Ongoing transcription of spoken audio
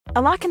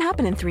A lot can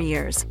happen in 3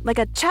 years, like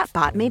a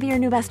chatbot may be your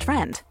new best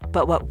friend.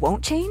 But what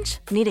won't change?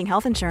 Needing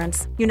health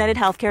insurance. United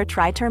Healthcare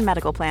Tri-Term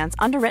Medical Plans,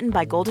 underwritten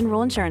by Golden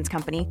Rule Insurance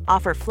Company,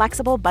 offer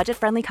flexible,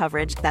 budget-friendly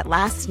coverage that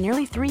lasts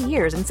nearly 3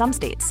 years in some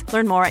states.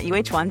 Learn more at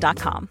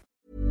uh1.com.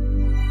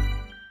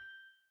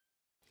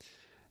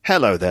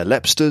 Hello there,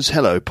 Lepsters.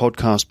 Hello,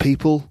 podcast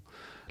people.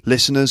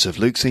 Listeners of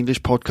Luke's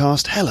English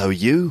Podcast. Hello,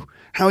 you.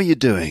 How are you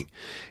doing?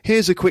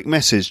 Here's a quick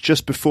message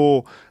just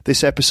before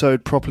this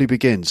episode properly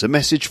begins. A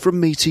message from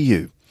me to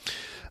you.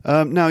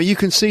 Now, you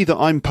can see that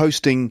I'm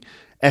posting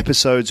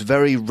episodes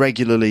very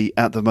regularly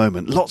at the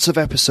moment. Lots of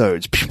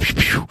episodes. Pew, pew,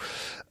 pew.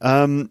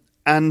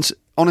 And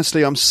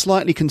honestly, I'm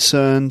slightly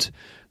concerned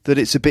that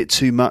it's a bit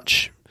too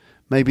much.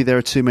 Maybe there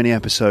are too many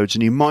episodes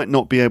and you might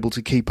not be able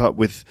to keep up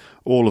with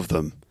all of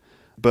them.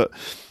 But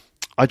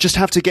I just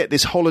have to get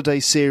this holiday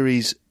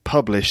series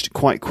published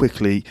quite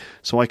quickly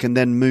so I can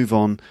then move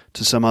on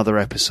to some other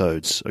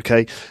episodes.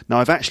 Okay? Now,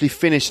 I've actually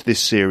finished this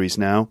series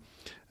now,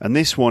 and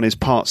this one is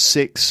part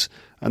 6.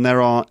 And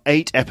there are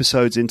 8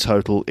 episodes in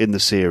total in the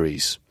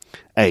series.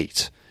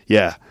 8.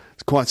 Yeah,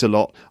 it's quite a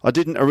lot. I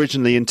didn't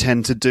originally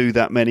intend to do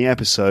that many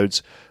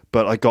episodes,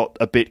 but I got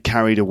a bit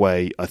carried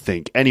away, I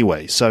think.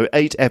 Anyway, so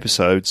 8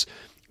 episodes.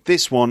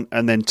 This one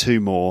and then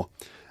 2 more.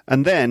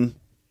 And then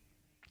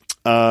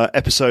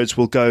episodes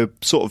will go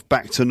sort of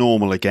back to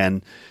normal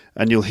again.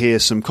 And you'll hear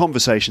some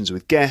conversations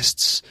with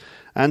guests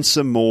and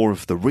some more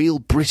of the real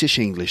British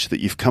English that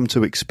you've come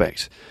to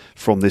expect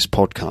from this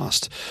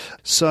podcast.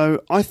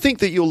 So I think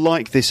that you'll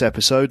like this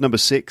episode, number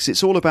 6.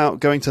 It's all about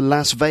going to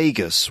Las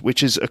Vegas,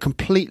 which is a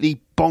completely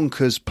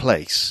bonkers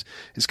place.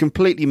 It's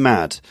completely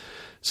mad.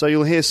 So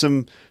you'll hear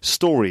some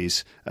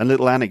stories and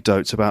little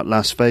anecdotes about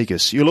Las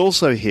Vegas. You'll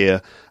also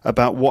hear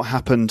about what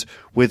happened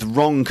with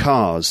Wrong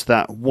Cars,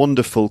 that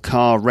wonderful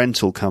car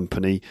rental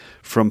company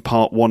from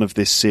part 1 of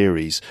this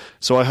series.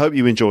 So I hope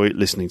you enjoy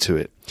listening to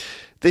it.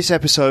 This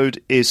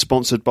episode is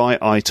sponsored by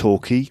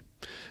italki.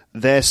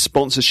 Their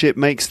sponsorship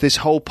makes this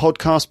whole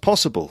podcast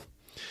possible.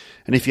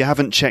 And if you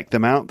haven't checked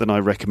them out, then I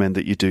recommend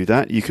that you do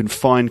that. You can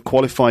find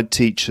qualified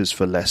teachers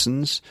for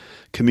lessons,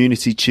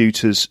 community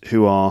tutors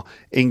who are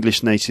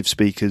English native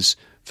speakers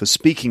for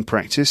speaking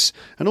practice,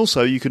 and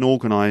also you can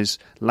organise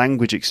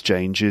language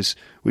exchanges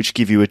which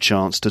give you a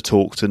chance to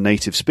talk to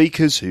native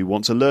speakers who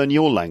want to learn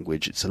your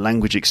language. It's a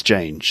language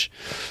exchange.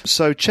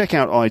 So check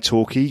out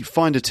italki,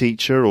 find a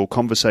teacher or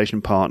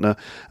conversation partner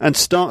and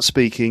start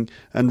speaking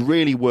and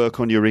really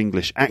work on your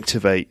English,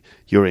 activate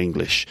your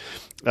English.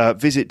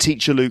 Visit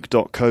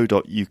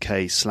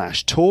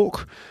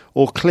teacherluke.co.uk/talk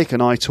or click an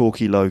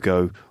italki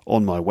logo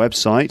on my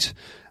website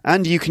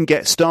and you can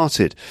get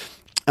started.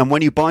 And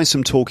when you buy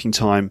some talking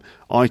time,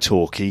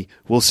 italki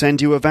will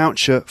send you a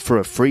voucher for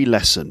a free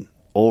lesson.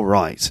 All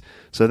right.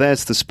 So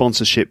there's the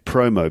sponsorship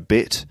promo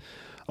bit.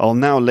 I'll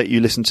now let you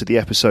listen to the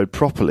episode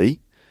properly.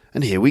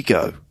 And here we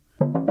go.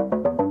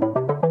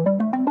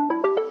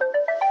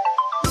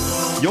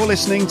 You're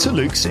listening to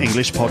Luke's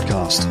English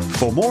Podcast.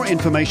 For more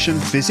information,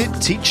 visit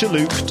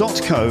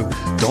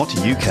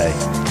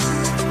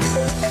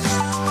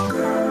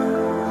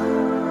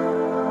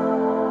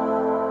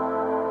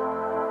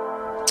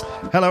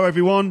teacherluke.co.uk. Hello,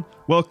 everyone.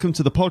 Welcome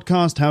to the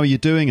podcast. How are you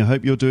doing? I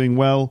hope you're doing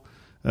well,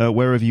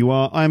 wherever you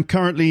are. I am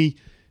currently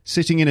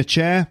sitting in a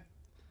chair.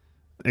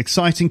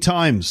 Exciting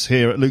times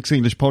here at Luke's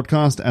English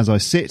Podcast as I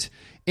sit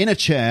in a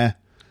chair.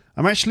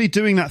 I'm actually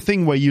doing that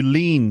thing where you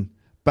lean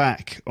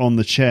back on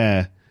the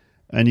chair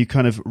and you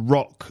kind of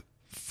rock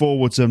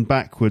forwards and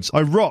backwards.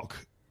 I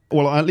rock.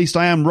 Well, at least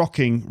I am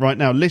rocking right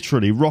now,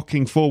 literally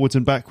rocking forwards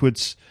and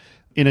backwards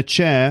in a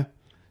chair.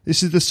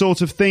 This is the sort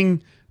of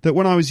thing that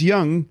when I was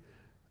young,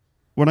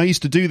 when I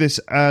used to do this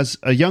as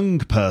a young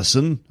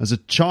person, as a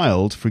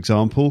child, for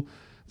example,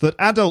 that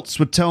adults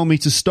would tell me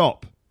to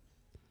stop.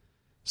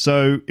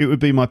 So it would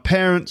be my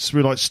parents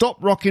were like,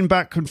 stop rocking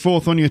back and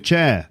forth on your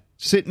chair.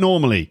 Sit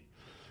normally.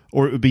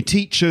 Or it would be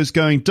teachers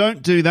going,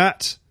 don't do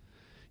that.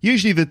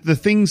 Usually the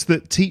things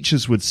that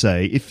teachers would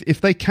say, if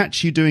they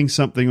catch you doing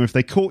something or if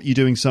they caught you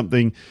doing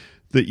something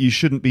that you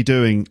shouldn't be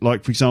doing,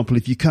 like, for example,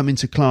 if you come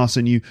into class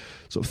and you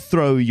sort of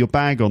throw your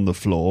bag on the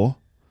floor,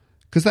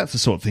 because that's the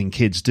sort of thing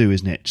kids do,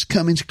 isn't it? Just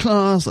come into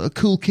class like a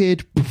cool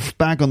kid,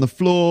 bag on the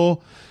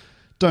floor.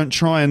 Don't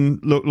try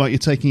and look like you're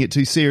taking it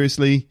too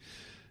seriously.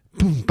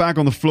 Bag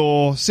on the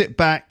floor, sit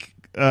back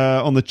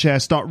on the chair,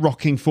 start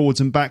rocking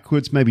forwards and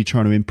backwards, maybe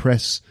trying to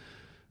impress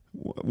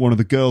one of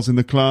the girls in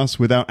the class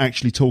without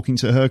actually talking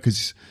to her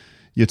because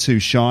you're too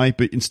shy,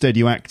 but instead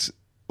you act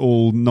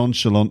all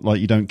nonchalant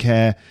like you don't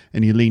care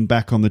and you lean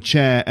back on the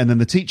chair and then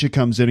the teacher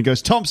comes in and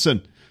goes,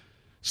 Thompson,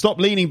 stop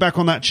leaning back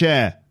on that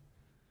chair.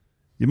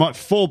 You might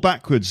fall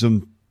backwards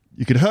and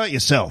you could hurt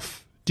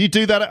yourself. Do you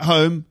do that at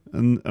home?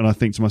 And I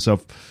think to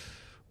myself,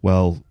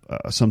 well,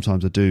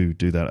 sometimes I do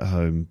that at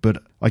home,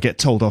 but I get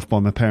told off by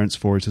my parents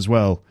for it as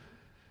well.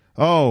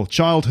 Oh,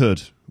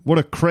 childhood. What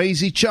a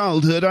crazy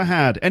childhood I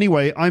had.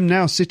 Anyway, I'm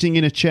now sitting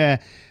in a chair,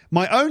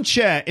 my own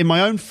chair in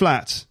my own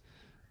flat,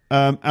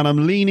 and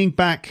I'm leaning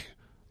back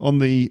on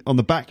the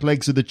back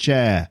legs of the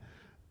chair,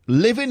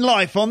 living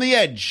life on the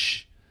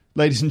edge,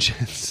 ladies and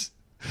gents.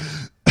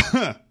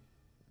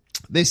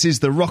 This is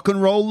the rock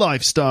and roll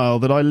lifestyle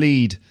that I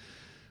lead.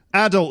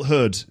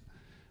 Adulthood.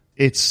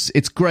 It's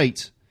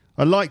great.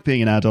 I like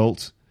being an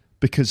adult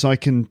because I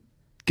can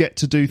get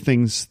to do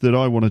things that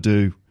I want to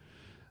do.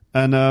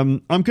 And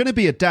I'm going to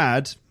be a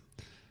dad.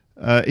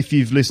 If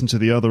you've listened to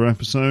the other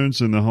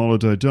episodes in the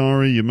Holiday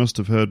Diary, you must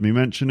have heard me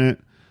mention it.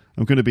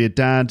 I'm going to be a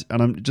dad,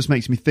 and it just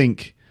makes me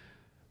think,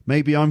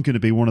 maybe I'm going to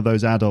be one of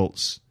those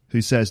adults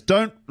who says,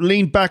 don't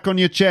lean back on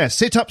your chair.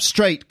 Sit up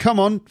straight. Come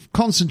on,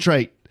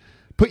 concentrate.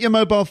 Put your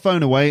mobile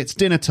phone away. It's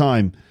dinner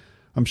time.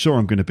 I'm sure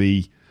I'm going to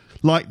be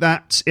like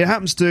that. It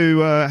happens to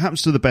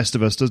the best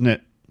of us, doesn't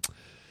it?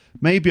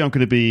 Maybe I'm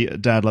going to be a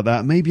dad like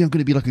that. Maybe I'm going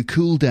to be like a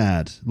cool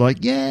dad. Like,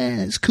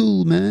 yeah, it's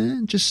cool,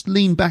 man. Just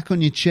lean back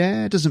on your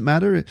chair. It doesn't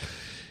matter.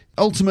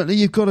 Ultimately,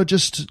 you've got to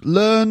just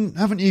learn,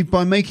 haven't you,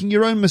 by making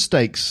your own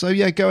mistakes. So,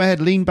 yeah, go ahead,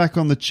 lean back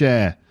on the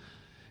chair.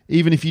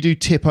 Even if you do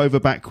tip over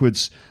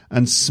backwards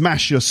and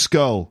smash your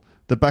skull,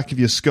 the back of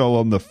your skull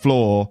on the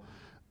floor,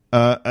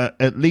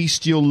 at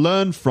least you'll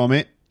learn from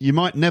it. You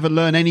might never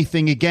learn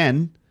anything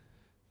again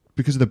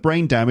because of the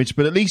brain damage,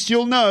 but at least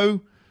you'll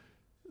know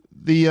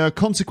the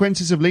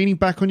consequences of leaning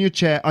back on your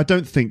chair. I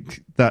don't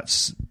think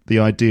that's the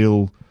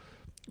ideal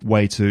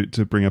way to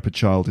bring up a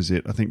child, is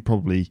it? I think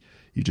probably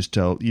you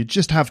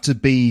just have to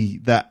be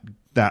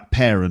that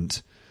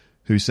parent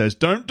who says,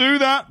 don't do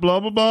that, blah,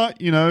 blah, blah.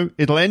 You know,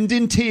 it'll end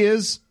in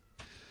tears.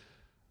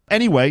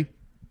 Anyway,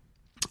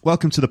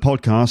 welcome to the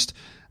podcast.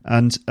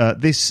 And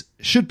this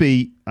should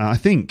be, I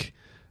think,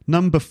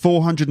 number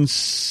 400. I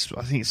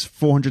think it's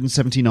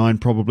 479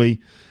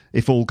 probably,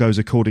 if all goes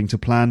according to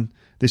plan.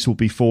 This will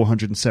be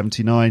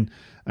 479,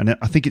 and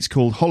I think it's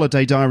called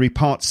Holiday Diary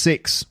Part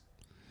 6.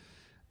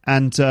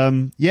 And,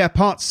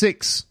 Part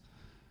 6.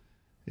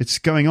 It's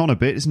going on a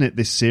bit, isn't it,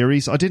 this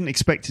series? I didn't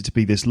expect it to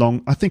be this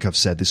long. I think I've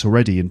said this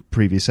already in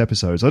previous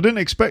episodes. I didn't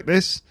expect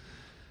this,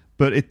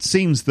 but it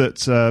seems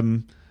that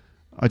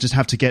I just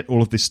have to get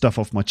all of this stuff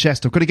off my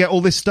chest. I've got to get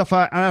all this stuff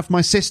out of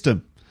my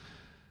system.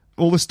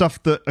 All the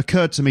stuff that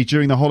occurred to me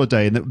during the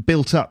holiday and that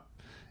built up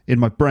in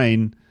my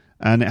brain,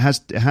 and it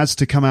has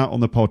to come out on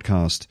the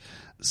podcast.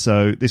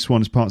 So this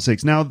one is part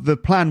 6. Now, the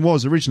plan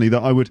was originally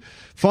that I would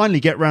finally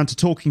get round to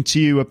talking to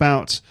you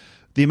about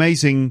the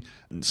amazing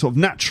sort of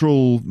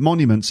natural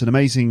monuments and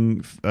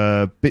amazing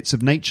bits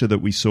of nature that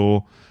we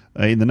saw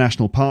in the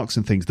national parks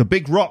and things, the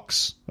big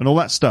rocks and all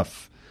that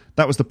stuff.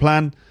 That was the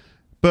plan.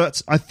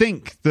 But I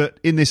think that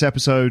in this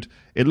episode,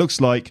 it looks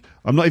like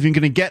I'm not even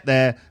going to get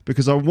there,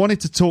 because I wanted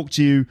to talk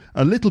to you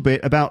a little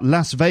bit about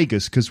Las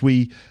Vegas, because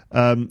we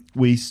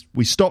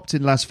stopped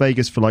in Las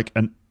Vegas for like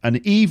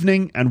an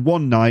evening and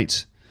one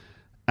night,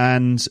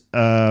 and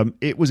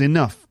it was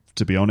enough,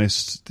 to be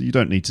honest. You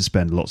don't need to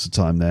spend lots of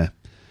time there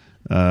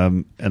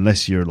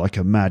unless you're like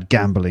a mad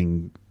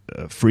gambling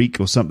freak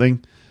or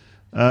something.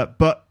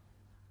 But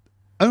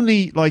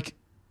only like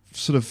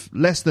sort of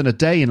less than a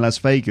day in Las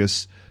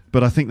Vegas.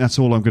 But I think that's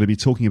all I'm going to be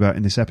talking about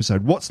in this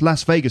episode. What's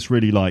Las Vegas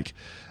really like?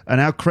 And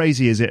how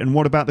crazy is it? And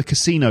what about the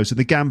casinos and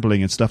the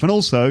gambling and stuff? And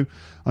also,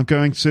 I'm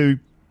going to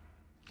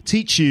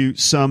teach you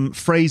some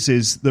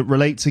phrases that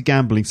relate to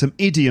gambling, some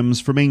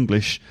idioms from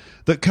English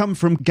that come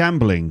from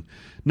gambling.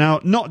 Now,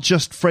 not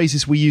just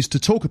phrases we use to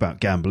talk about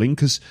gambling,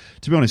 because,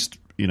 to be honest,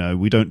 you know,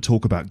 we don't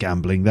talk about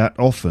gambling that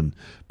often.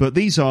 But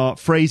these are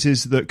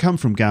phrases that come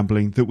from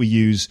gambling that we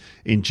use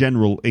in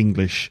general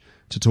English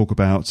to talk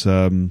about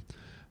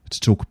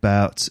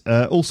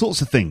all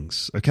sorts of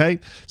things, okay?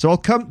 So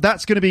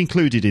that's going to be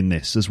included in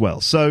this as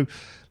well. So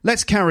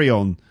let's carry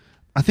on.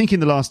 I think in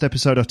the last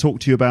episode I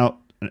talked to you about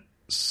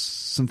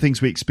some things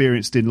we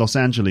experienced in Los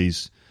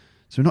Angeles.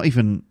 So we're not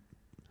even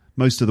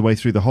most of the way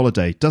through the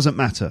holiday. Doesn't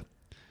matter.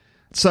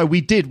 So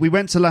we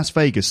went to Las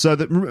Vegas. So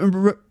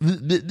that...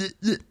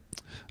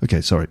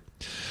 Okay, sorry.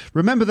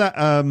 Remember that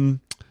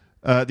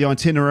the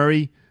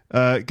itinerary,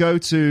 go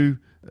to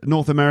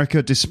North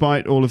America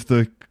despite all of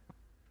the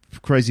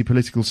crazy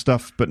political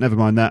stuff, but never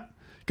mind that.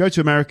 Go to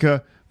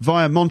America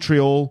via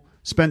Montreal.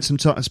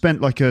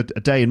 Spent like a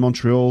day in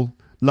Montreal.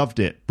 Loved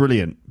it,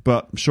 brilliant.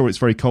 But I'm sure it's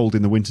very cold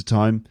in the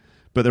wintertime.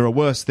 But there are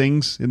worse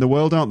things in the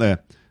world, aren't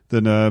there,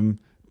 than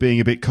being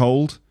a bit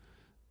cold.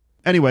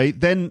 Anyway,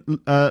 then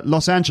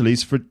Los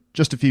Angeles for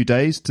just a few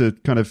days to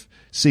kind of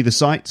see the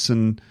sights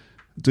and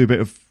do a bit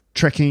of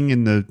trekking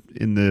in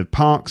the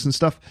parks and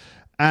stuff,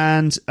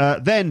 and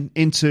then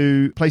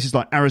into places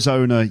like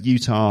Arizona,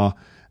 Utah,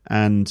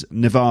 and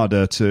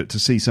Nevada to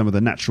see some of the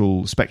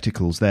natural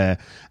spectacles there.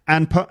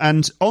 And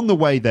on the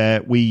way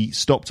there, we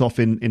stopped off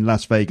in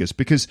Las Vegas,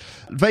 because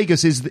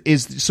Vegas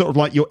is sort of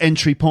like your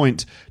entry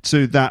point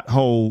to that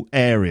whole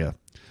area.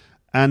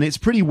 And it's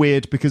pretty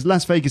weird because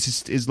Las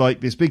Vegas is like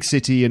this big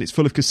city and it's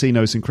full of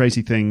casinos and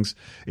crazy things.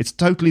 It's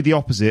totally the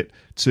opposite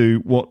to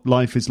what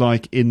life is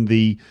like in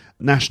the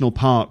national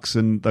parks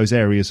and those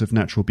areas of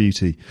natural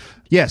beauty.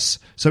 Yes,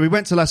 so we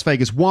went to Las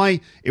Vegas.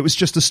 Why? It was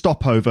just a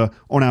stopover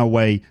on our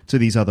way to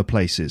these other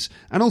places.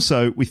 And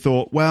also we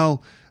thought,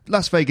 well,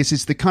 Las Vegas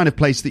is the kind of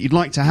place that you'd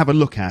like to have a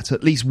look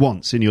at least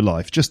once in your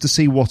life, just to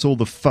see what all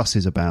the fuss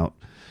is about.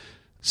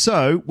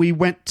 So we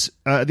went,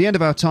 at the end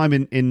of our time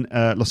in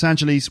Los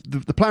Angeles,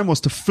 the plan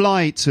was to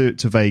fly to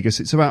Vegas.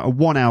 It's about a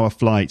 1 hour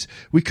flight.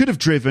 We could have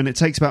driven. It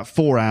takes about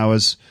 4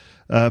 hours.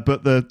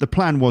 But the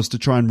plan was to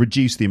try and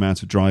reduce the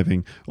amount of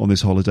driving on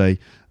this holiday,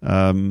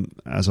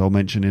 as I'll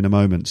mention in a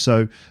moment.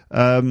 So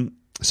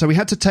we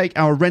had to take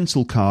our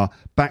rental car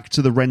back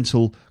to the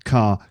rental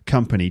car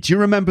company. Do you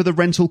remember the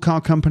rental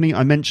car company?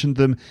 I mentioned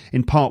them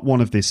in part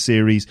 1 of this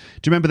series. Do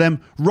you remember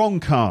them? Wrong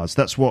Cars.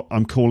 That's what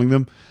I'm calling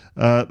them.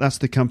 That's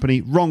the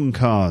company, Wrong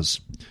Cars.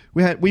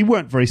 We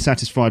weren't very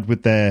satisfied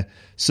with their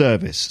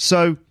service.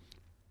 So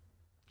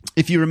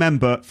if you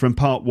remember from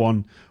part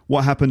 1,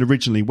 what happened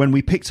originally when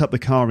we picked up the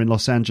car in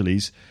Los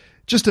Angeles,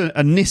 just a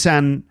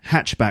Nissan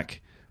hatchback,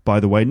 by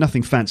the way,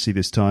 nothing fancy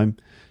this time.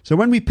 So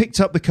when we picked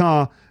up the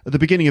car at the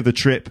beginning of the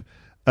trip,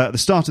 at the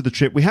start of the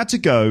trip, we had to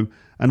go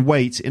and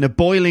wait in a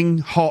boiling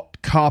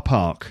hot car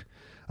park,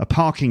 a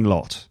parking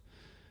lot.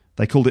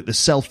 They called it the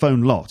cell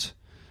phone lot.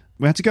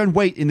 We had to go and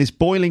wait in this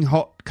boiling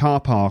hot car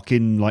park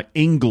in like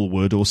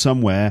Inglewood or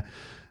somewhere,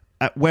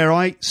 where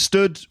I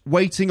stood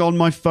waiting on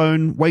my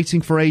phone,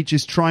 waiting for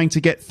ages, trying to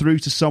get through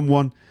to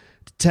someone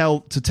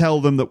to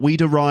tell them that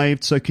we'd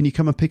arrived. So can you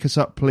come and pick us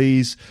up,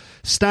 please?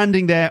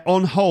 Standing there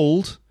on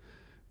hold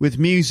with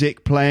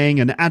music playing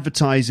and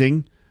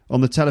advertising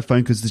on the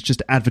telephone, because there's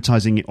just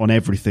advertising on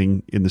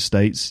everything in the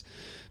States.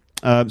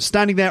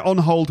 Standing there on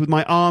hold with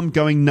my arm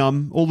going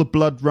numb, all the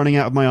blood running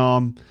out of my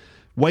arm,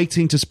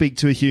 waiting to speak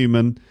to a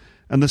human,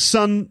 and the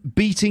sun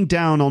beating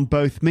down on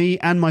both me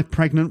and my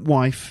pregnant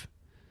wife.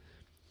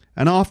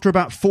 And after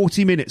about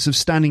 40 minutes of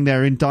standing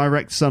there in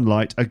direct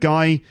sunlight, a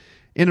guy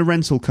in a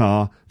rental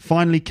car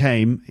finally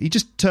came. He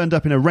just turned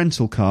up in a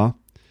rental car.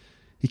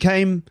 He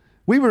came.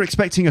 We were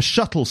expecting a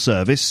shuttle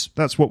service.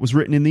 That's what was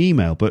written in the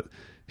email, but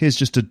here's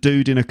just a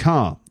dude in a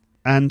car.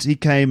 And he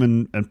came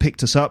and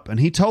picked us up,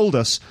 and he told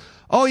us,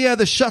 oh yeah,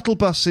 the shuttle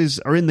buses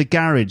are in the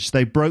garage.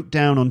 They broke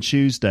down on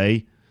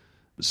Tuesday,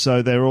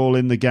 so they're all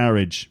in the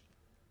garage.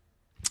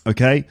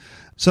 Okay,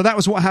 so that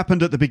was what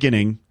happened at the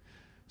beginning.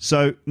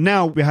 So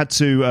now we had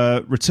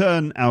to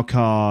return our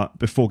car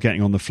before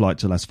getting on the flight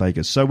to Las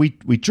Vegas. So we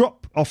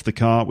drop off the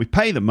car, we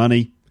pay the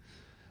money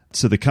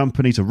to the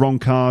company, to Wrong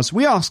Cars.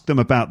 We asked them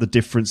about the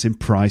difference in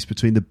price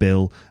between the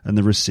bill and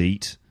the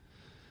receipt.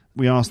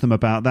 We asked them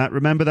about that.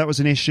 Remember, that was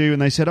an issue,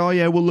 and they said, oh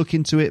yeah, we'll look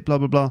into it, blah,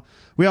 blah, blah.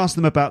 We asked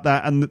them about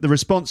that, and the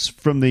response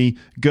from the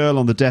girl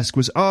on the desk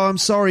was, oh, I'm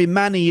sorry,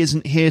 Manny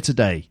isn't here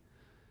today.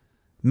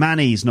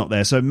 Manny's not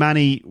there. So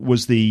Manny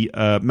was the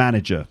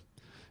manager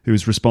who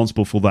was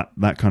responsible for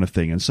that kind of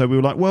thing. And so we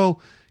were like,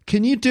 well,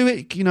 can you do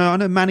it? You know, I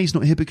know Manny's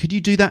not here, but could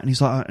you do that?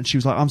 And she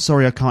was like, I'm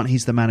sorry, I can't.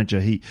 He's the manager.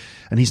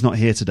 He's not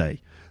here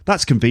today.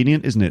 That's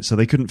convenient, isn't it? So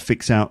they couldn't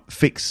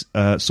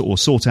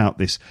sort out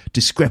this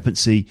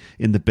discrepancy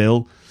in the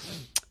bill.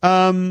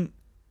 So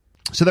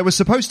there was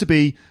supposed to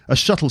be a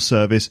shuttle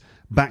service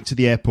back to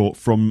the airport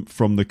from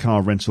the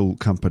car rental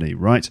company,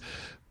 right?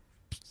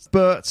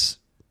 But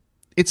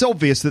it's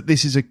obvious that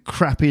this is a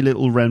crappy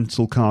little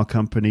rental car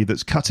company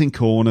that's cutting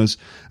corners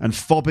and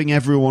fobbing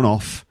everyone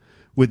off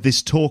with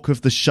this talk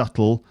of the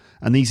shuttle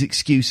and these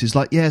excuses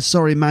like, yeah,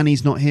 sorry,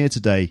 Manny's not here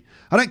today.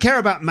 I don't care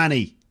about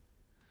Manny.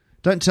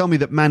 Don't tell me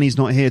that Manny's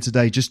not here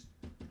today. Just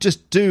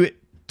do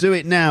it. Do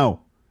it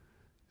now.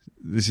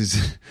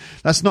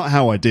 That's not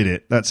how I did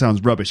it. That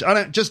sounds rubbish.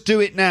 Just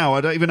do it now.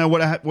 I don't even know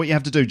what you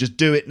have to do. Just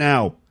do it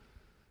now.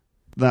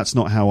 That's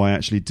not how I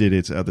actually did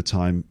it at the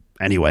time.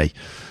 Anyway,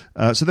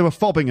 so they were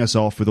fobbing us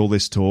off with all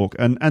this talk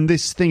and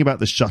this thing about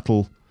the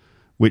shuttle,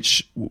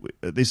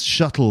 this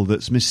shuttle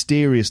that's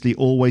mysteriously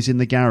always in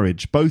the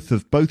garage.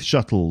 Both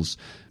shuttles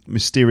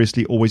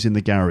mysteriously always in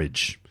the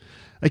garage.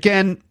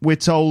 Again, we're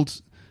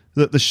told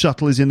that the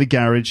shuttle is in the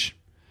garage.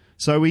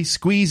 So we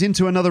squeeze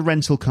into another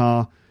rental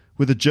car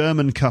with a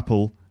German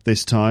couple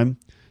this time.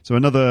 So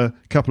another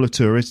couple of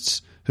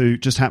tourists who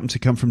just happened to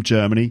come from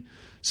Germany.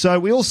 So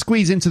we all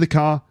squeeze into the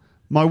car.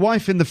 My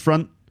wife in the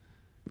front,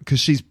 because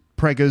she's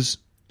preggers,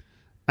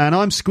 and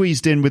I'm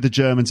squeezed in with the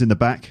Germans in the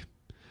back.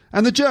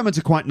 And the Germans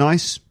are quite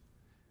nice,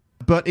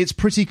 but it's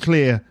pretty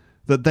clear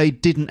that they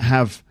didn't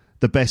have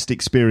the best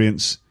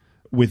experience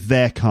with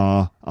their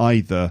car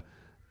either.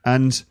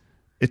 And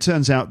it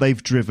turns out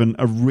they've driven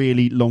a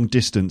really long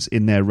distance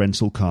in their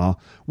rental car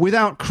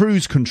without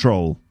cruise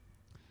control,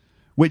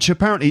 which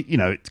apparently,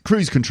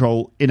 cruise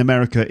control in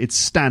America, it's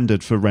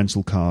standard for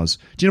rental cars.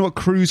 Do you know what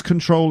cruise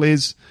control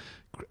is?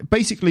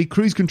 Basically,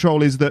 cruise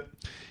control is that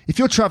if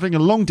you're traveling a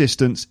long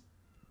distance,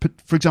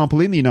 for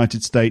example, in the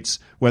United States,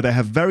 where they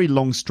have very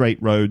long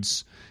straight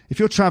roads, if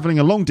you're traveling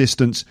a long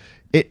distance,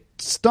 it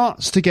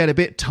starts to get a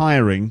bit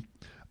tiring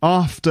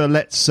after,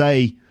 let's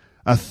say,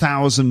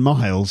 1,000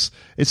 miles.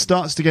 It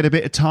starts to get a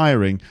bit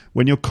tiring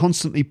when you're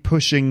constantly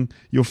pushing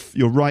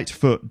your right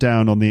foot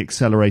down on the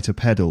accelerator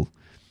pedal,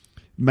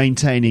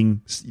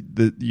 maintaining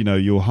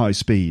your high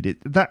speed.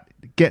 That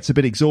gets a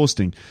bit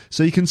exhausting.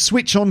 So you can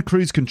switch on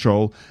cruise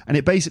control, and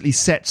it basically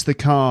sets the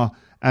car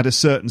at a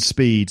certain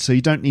speed, so you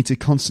don't need to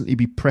constantly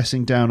be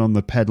pressing down on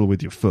the pedal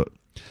with your foot.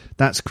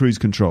 That's cruise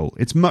control.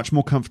 It's much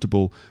more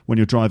comfortable when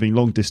you're driving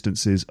long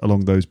distances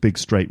along those big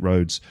straight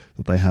roads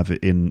that they have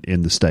in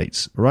the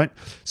States. All right.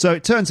 So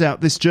it turns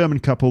out this German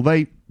couple,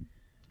 they've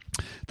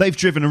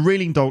driven a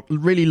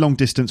really long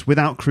distance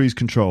without cruise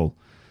control,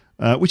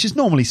 which is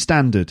normally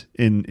standard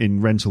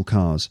in rental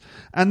cars.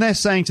 And they're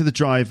saying to the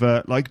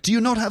driver, like, do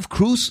you not have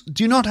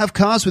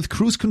cars with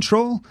cruise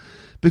control?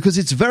 Because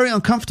it's very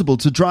uncomfortable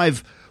to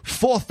drive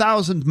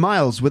 4,000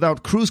 miles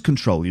without cruise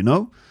control, you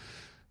know?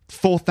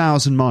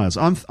 4,000 miles.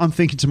 I'm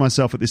thinking to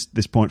myself at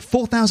this point,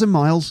 4,000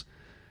 miles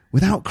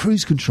without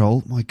cruise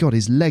control? My God,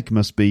 his leg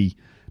must be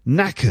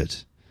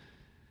knackered.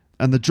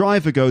 And the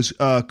driver goes,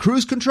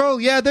 cruise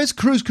control? Yeah, there's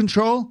cruise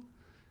control.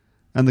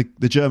 And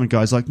the German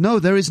guy's like, no,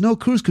 there is no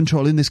cruise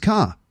control in this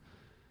car.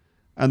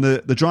 And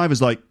the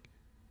driver's like,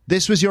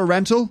 this was your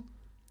rental?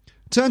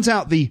 Turns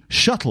out the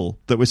shuttle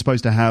that we're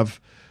supposed to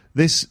have,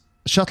 this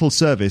shuttle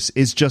service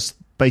is just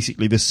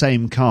basically the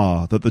same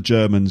car that the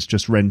Germans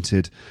just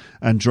rented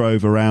and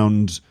drove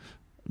around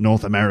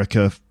North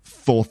America,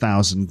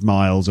 4,000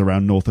 miles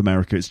around North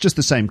America. It's just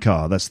the same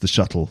car. That's the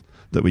shuttle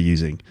that we're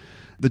using.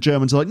 The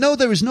Germans are like, no,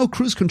 there is no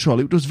cruise control.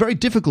 It was very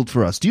difficult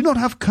for us. Do you not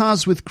have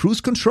cars with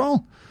cruise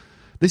control?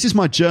 This is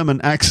my German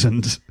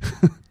accent.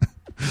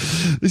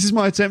 This is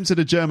my attempt at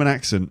a German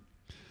accent,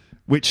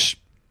 which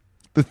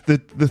the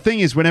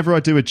thing is, whenever I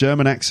do a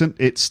German accent,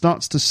 it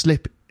starts to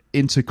slip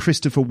into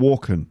Christopher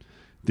Walken,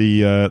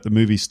 the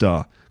movie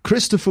star.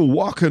 Christopher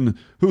Walken,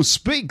 who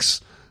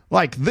speaks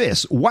like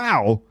this.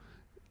 Wow.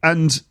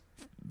 And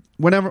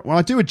when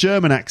I do a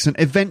German accent,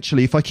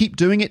 eventually, if I keep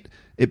doing it,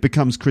 it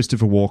becomes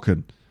Christopher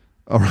Walken.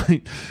 All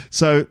right.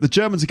 So the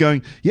Germans are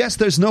going, yes,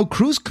 there's no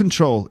cruise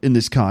control in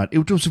this car.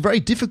 It was very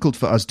difficult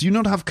for us. Do you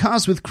not have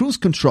cars with cruise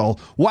control?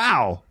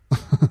 Wow.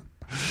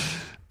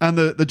 And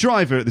the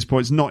driver at this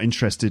point is not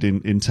interested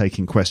in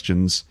taking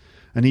questions.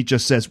 And he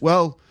just says,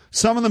 well,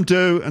 some of them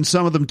do and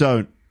some of them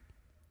don't.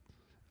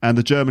 And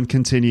the German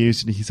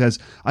continues and he says,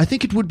 I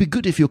think it would be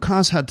good if your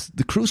cars had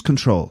the cruise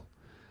control.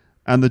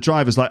 And the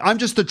driver's like, I'm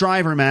just the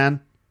driver, man.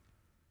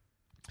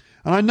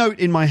 And I note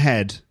in my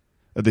head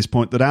at this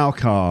point that our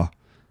car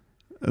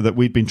that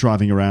we'd been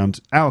driving around,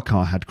 our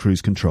car had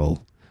cruise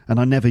control. And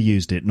I never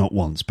used it, not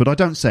once. But I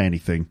don't say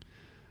anything.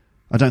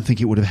 I don't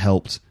think it would have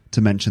helped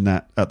to mention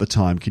that at the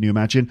time. Can you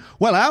imagine?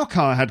 Well, our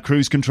car had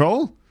cruise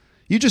control.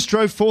 You just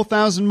drove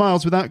 4,000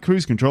 miles without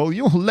cruise control.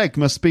 Your leg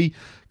must be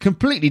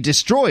completely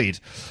destroyed.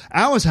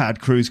 Ours had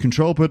cruise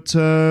control, but,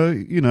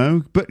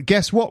 but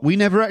guess what? We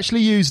never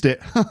actually used it.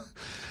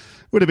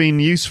 Would have been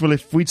useful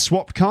if we'd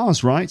swapped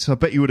cars, right? I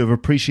bet you would have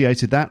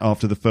appreciated that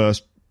after the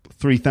first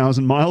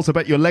 3,000 miles. I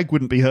bet your leg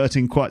wouldn't be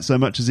hurting quite so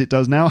much as it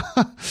does now.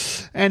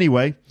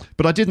 Anyway,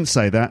 but I didn't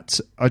say that.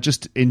 I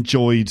just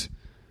enjoyed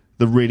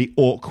the really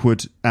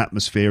awkward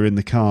atmosphere in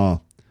the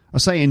car. I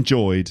say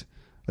enjoyed.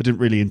 I didn't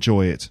really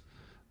enjoy it.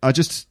 I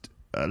just,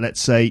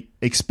 let's say,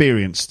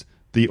 experienced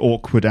the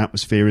awkward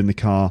atmosphere in the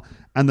car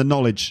and the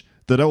knowledge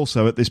that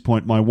also at this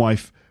point my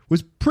wife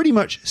was pretty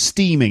much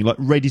steaming, like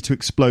ready to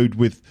explode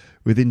with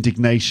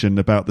indignation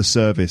about the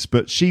service,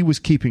 but she was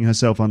keeping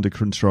herself under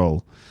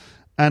control.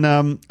 And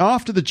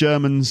after the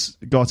Germans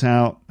got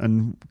out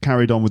and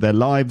carried on with their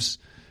lives,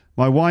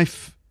 my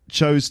wife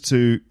chose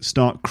to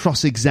start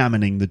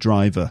cross-examining the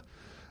driver,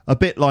 a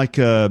bit like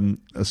a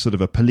sort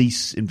of a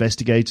police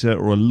investigator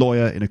or a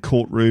lawyer in a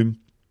courtroom.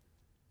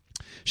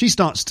 She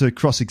starts to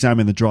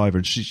cross-examine the driver,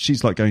 and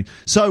she's like going,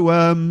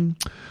 so,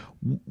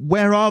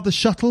 where are the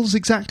shuttles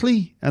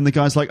exactly? And the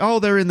guy's like, oh,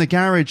 they're in the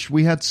garage.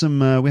 We had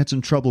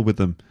some trouble with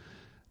them.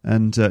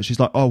 And she's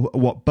like, oh,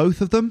 what,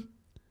 both of them?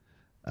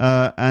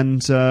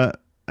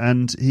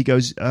 And he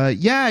goes,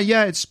 yeah,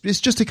 it's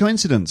just a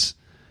coincidence.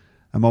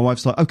 And my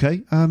wife's like,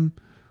 okay,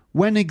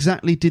 when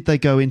exactly did they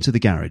go into the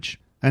garage?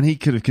 And he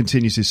kind of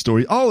continues his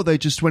story. Oh, they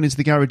just went into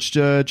the garage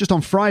just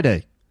on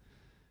Friday.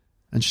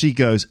 And she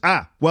goes,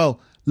 well,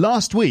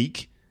 last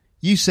week,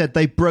 you said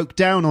they broke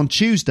down on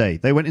Tuesday.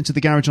 They went into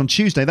the garage on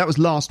Tuesday. That was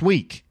last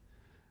week.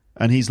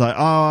 And he's like,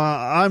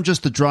 I'm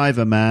just the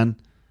driver, man.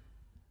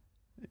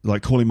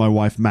 Like calling my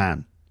wife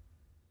man.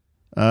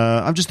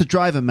 I'm just the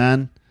driver,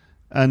 man.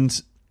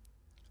 And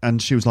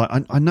she was like,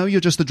 I know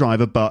you're just the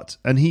driver, but...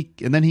 And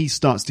then he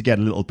starts to get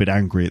a little bit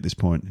angry at this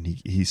point. And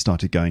he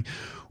started going,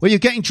 well, you're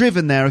getting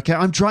driven there, okay?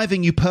 I'm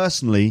driving you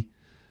personally.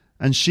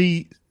 And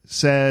she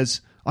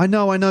says... I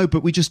know,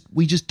 but we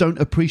just don't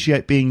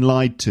appreciate being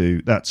lied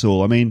to. That's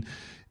all. I mean,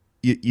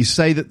 you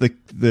say that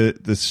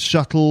the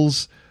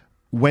shuttles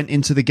went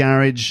into the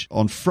garage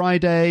on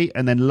Friday,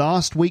 and then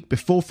last week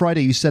before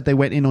Friday, you said they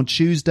went in on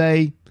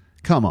Tuesday.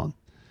 Come on.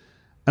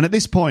 And at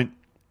this point,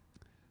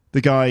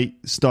 the guy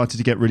started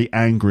to get really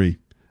angry,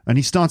 and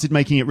he started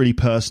making it really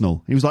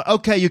personal. He was like,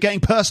 "Okay, you're getting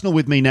personal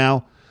with me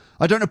now.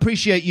 I don't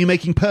appreciate you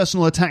making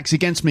personal attacks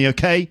against me.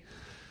 Okay."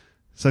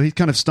 So he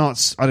kind of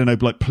starts, I don't know,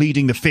 like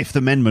pleading the Fifth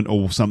Amendment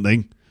or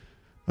something.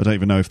 I don't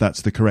even know if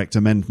that's the correct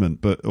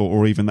amendment, but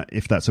or even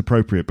if that's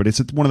appropriate. But it's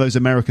one of those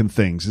American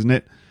things, isn't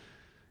it?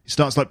 He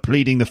starts like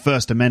pleading the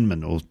First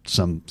Amendment or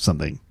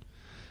something.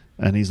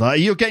 And he's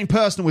like, you're getting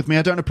personal with me.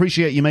 I don't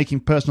appreciate you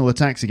making personal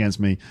attacks against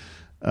me.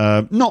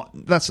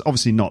 That's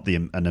obviously not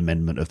an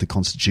amendment of the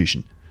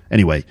Constitution.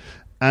 Anyway,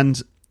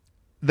 and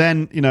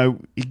then,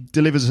 he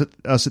delivers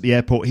us at the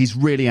airport. He's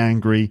really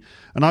angry.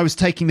 And I was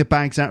taking the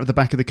bags out of the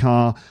back of the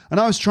car. And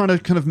I was trying to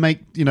kind of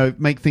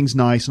make things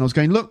nice. And I was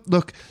going,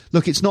 look,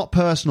 it's not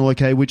personal,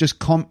 okay? We're just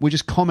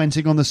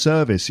commenting on the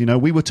service.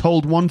 We were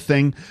told one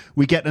thing.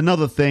 We get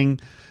another thing.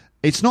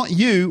 It's not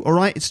you, all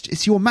right?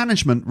 It's your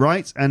management,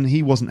 right? And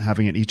he wasn't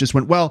having it. He just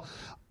went, well,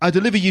 I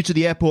deliver you to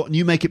the airport and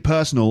you make it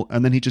personal.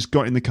 And then he just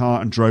got in the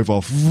car and drove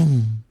off.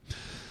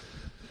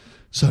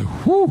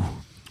 So,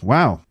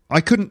 wow. I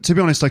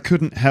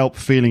couldn't help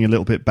feeling a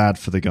little bit bad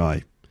for the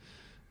guy.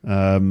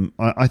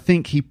 I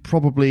think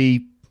probably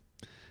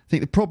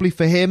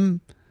for him,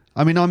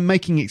 I mean, I'm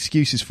making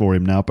excuses for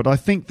him now, but I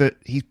think that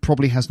he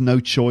probably has no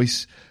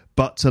choice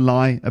but to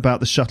lie about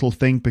the shuttle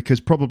thing,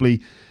 because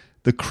probably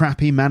the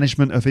crappy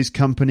management of his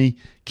company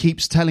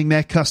keeps telling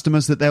their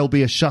customers that there'll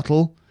be a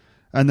shuttle,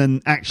 and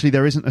then actually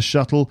there isn't a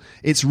shuttle.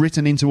 It's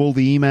written into all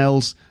the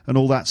emails and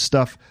all that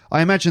stuff.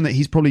 I imagine that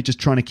he's probably just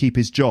trying to keep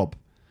his job,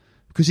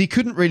 because he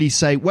couldn't really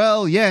say,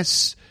 well,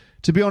 yes,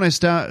 to be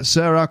honest,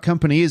 sir, our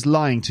company is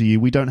lying to you.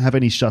 We don't have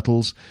any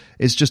shuttles.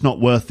 It's just not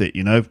worth it,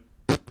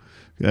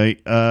 Okay,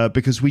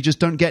 because we just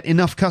don't get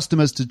enough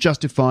customers to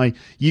justify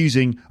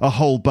using a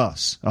whole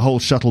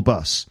shuttle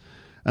bus.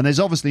 And there's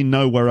obviously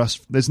nowhere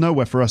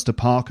for us to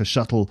park a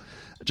shuttle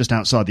just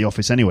outside the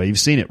office anyway. You've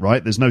seen it,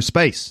 right? There's no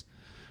space.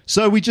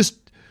 So we just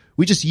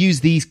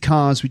use these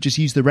cars. We just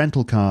use the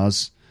rental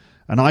cars,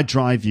 and I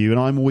drive you, and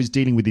I'm always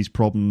dealing with these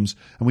problems.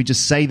 And we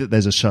just say that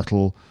there's a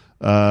shuttle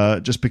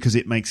just because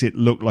it makes it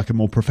look like a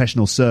more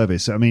professional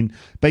service. I mean,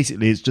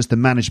 basically, it's just the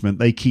management.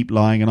 They keep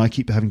lying, and I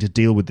keep having to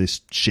deal with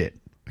this shit.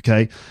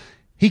 Okay,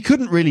 he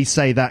couldn't really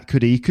say that,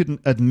 could he? He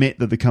couldn't admit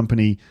that the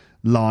company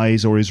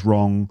lies or is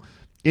wrong.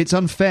 It's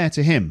unfair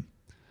to him.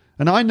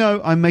 And I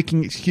know I'm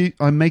making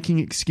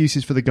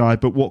excuses for the guy,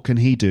 but what can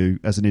he do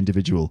as an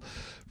individual?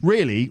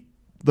 Really,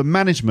 the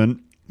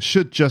management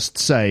should just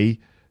say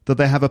that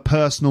they have a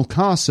personal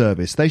car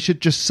service. They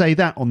should just say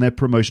that on their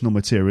promotional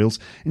materials,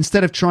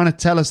 instead of trying to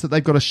tell us that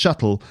they've got a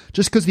shuttle.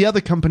 Just because the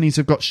other companies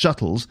have got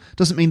shuttles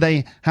doesn't mean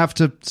they have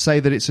to say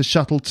that it's a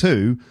shuttle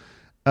too,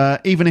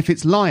 even if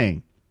it's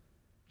lying.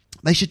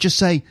 They should just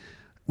say,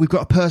 we've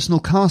got a personal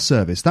car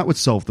service. That would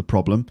solve the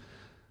problem.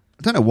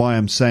 I don't know why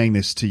I'm saying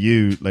this to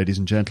you, ladies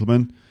and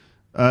gentlemen.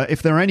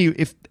 If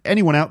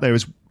anyone out there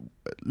is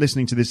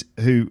listening to this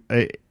who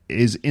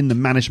is in the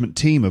management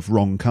team of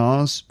Wrong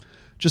Cars,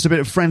 just a bit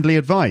of friendly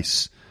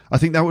advice. I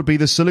think that would be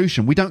the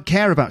solution. We don't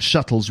care about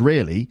shuttles,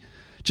 really.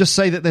 Just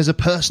say that there's a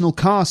personal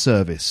car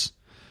service.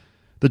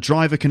 The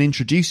driver can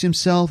introduce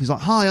himself. He's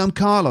like, "Hi, I'm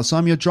Carlos.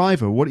 I'm your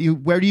driver.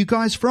 Where are you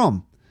guys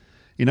from?"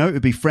 It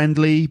would be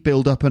friendly,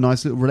 build up a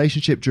nice little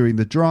relationship during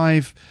the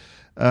drive.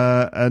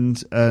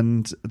 And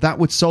that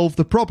would solve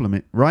the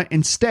problem, right?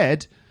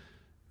 Instead,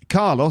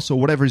 Carlos, or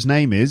whatever his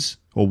name is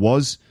or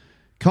was,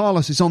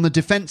 Carlos is on the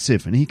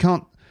defensive, and he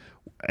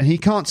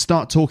can't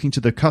start talking to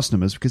the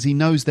customers because he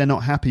knows they're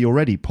not happy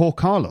already. Poor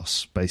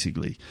Carlos,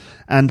 basically,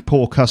 and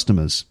poor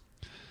customers.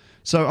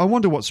 So I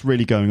wonder what's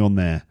really going on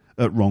there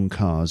at Wrong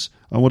Cars.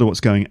 I wonder what's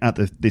going at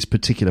this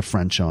particular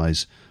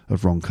franchise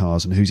of Wrong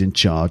Cars and who's in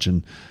charge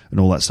and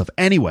all that stuff.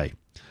 Anyway,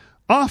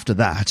 after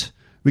that,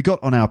 we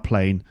got on our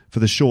plane for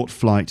the short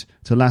flight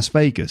to Las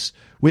Vegas.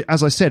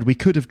 As I said, we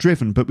could have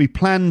driven, but we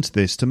planned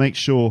this to make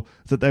sure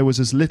that there was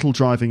as little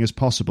driving as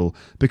possible,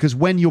 because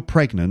when you're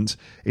pregnant,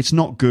 it's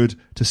not good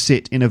to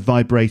sit in a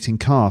vibrating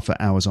car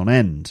for hours on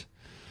end.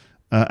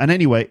 And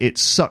anyway, it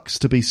sucks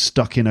to be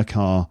stuck in a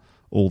car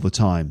all the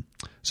time.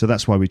 So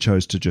that's why we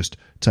chose to just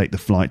take the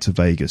flight to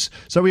Vegas.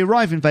 So we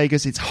arrive in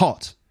Vegas. It's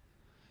hot.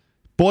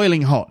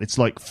 Boiling hot. It's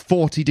like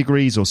 40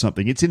 degrees or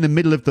something. It's in the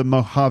middle of the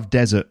Mojave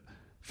Desert,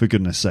 for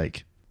goodness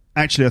sake.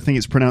 Actually, I think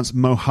it's pronounced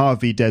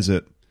Mojave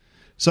Desert.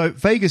 So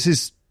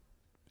Vegas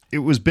it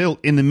was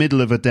built in the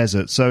middle of a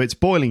desert, so it's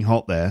boiling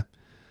hot there.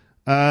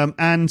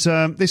 And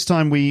this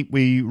time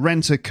we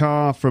rent a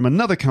car from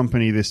another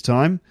company this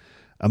time,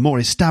 a more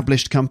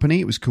established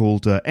company. It was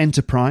called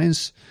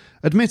Enterprise.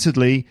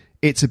 Admittedly,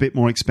 it's a bit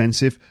more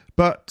expensive,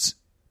 but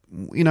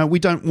we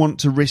don't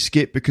want to risk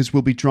it because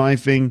we'll be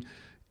driving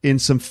in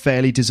some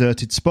fairly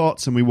deserted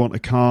spots, and we want a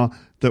car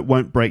that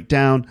won't break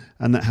down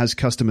and that has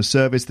customer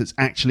service that's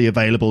actually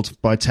available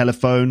by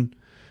telephone.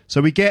 So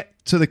we get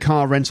to the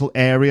car rental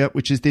area,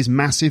 which is this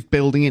massive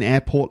building in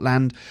airport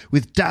land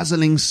with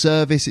dazzling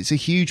service. It's a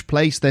huge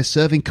place. They're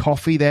serving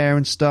coffee there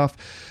and stuff.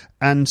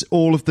 And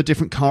all of the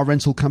different car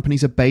rental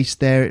companies are based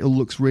there. It all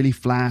looks really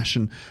flash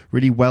and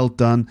really well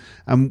done.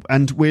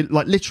 And we're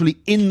like literally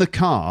in the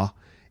car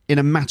in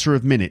a matter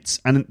of minutes.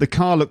 And the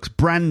car looks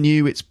brand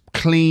new. It's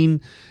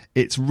clean.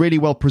 It's really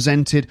well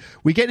presented.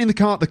 We get in the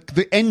car.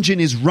 The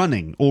engine is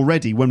running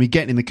already when we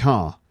get in the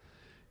car.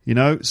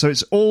 So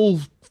it's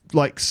all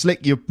like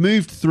slick. You've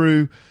moved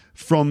through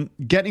from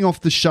getting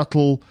off the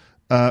shuttle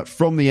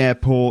from the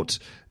airport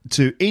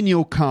to in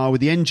your car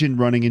with the engine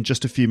running in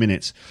just a few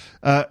minutes.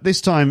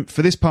 This time,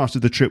 for this part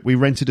of the trip, we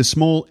rented a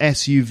small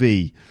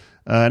SUV.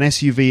 An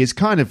SUV is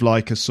kind of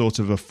like a sort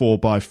of a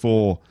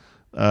 4x4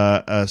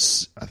 I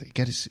think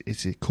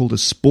is it called a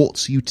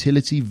sports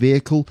utility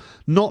vehicle?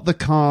 Not the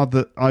car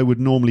that I would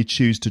normally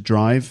choose to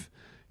drive,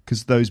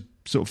 because those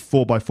sort of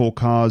 4x4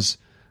 cars,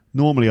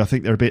 normally I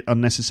think they're a bit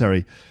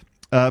unnecessary.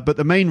 But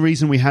the main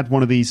reason we had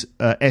one of these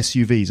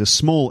SUVs, a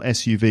small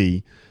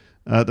SUV,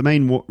 the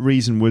main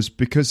reason was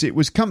because it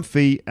was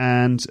comfy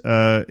and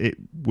it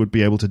would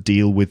be able to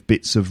deal with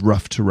bits of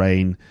rough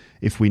terrain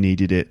if we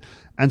needed it.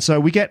 And so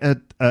we get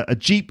a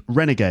Jeep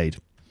Renegade,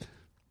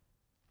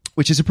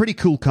 which is a pretty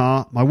cool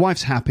car. My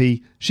wife's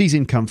happy. She's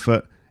in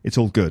comfort. It's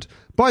all good.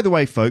 By the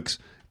way, folks,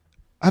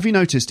 have you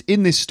noticed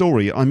in this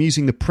story I'm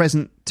using the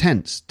present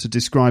tense to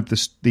describe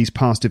these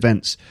past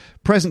events?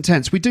 Present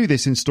tense. We do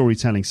this in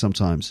storytelling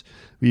sometimes.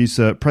 We use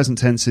present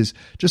tenses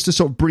just to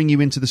sort of bring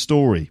you into the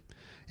story.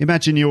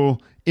 Imagine you're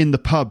in the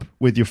pub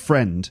with your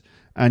friend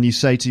and you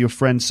say to your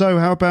friend, so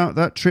how about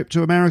that trip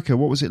to America?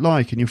 What was it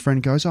like? And your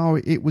friend goes, oh,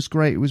 it was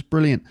great. It was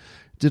brilliant.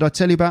 Did I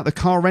tell you about the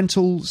car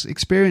rentals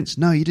experience?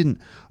 No, you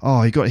didn't.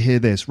 Oh, you got to hear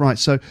this. Right,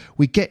 so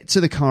we get to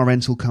the car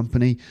rental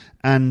company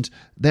and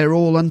they're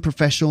all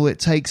unprofessional. It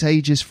takes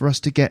ages for us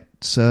to get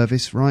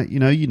service, right? You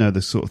know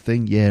the sort of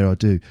thing. Yeah, I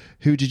do.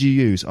 Who did you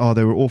use? Oh,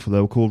 they were awful.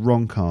 They were called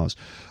wrong cars.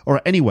 All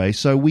right, anyway,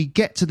 so we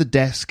get to the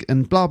desk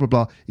and blah, blah,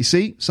 blah. You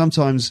see,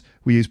 sometimes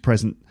we use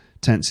present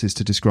tenses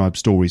to describe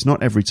stories.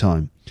 Not every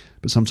time,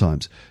 but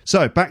sometimes.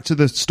 So back to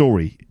the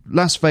story.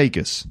 Las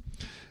Vegas.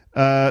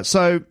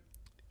 So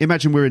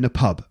imagine we're in a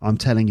pub. I'm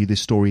telling you this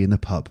story in the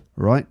pub,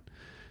 right?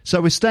 So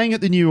we're staying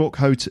at the New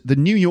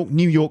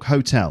York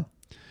Hotel,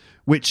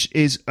 which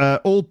is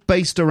all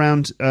based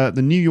around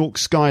the New York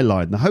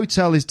skyline. The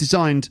hotel is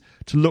designed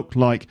to look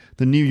like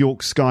the New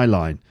York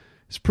skyline.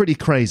 It's pretty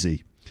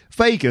crazy.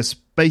 Vegas,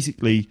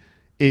 basically,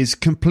 is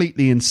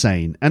completely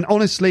insane. And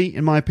honestly,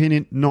 in my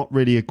opinion, not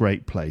really a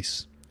great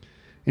place.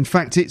 In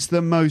fact, it's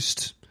the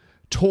most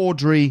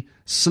tawdry,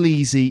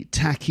 sleazy,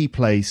 tacky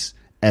place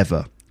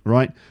ever,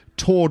 right?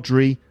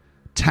 Tawdry,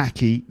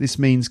 tacky. This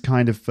means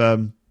kind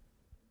of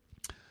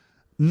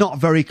not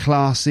very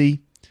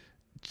classy.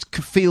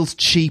 Feels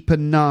cheap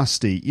and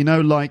nasty. You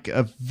know, like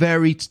a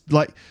very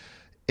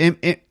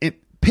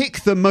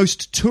pick the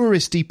most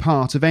touristy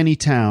part of any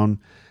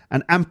town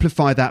and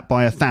amplify that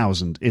by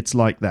 1,000. It's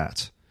like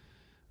that.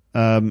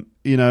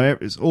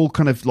 It's all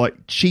kind of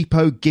like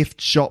cheapo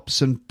gift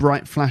shops and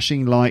bright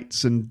flashing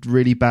lights and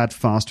really bad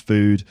fast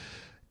food.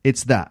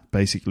 It's that,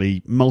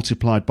 basically,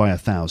 multiplied by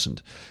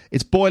 1,000.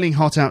 It's boiling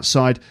hot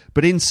outside,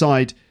 but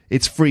inside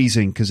it's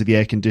freezing because of the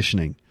air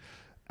conditioning.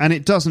 And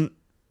it doesn't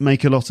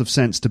make a lot of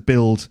sense to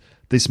build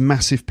this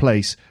massive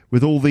place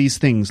with all these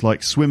things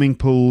like swimming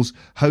pools,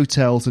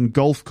 hotels and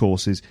golf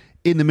courses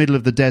in the middle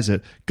of the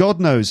desert. God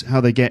knows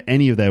how they get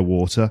any of their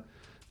water.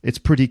 It's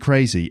pretty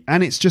crazy.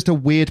 And it's just a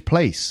weird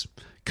place,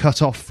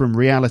 cut off from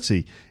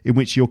reality, in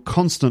which you're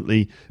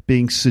constantly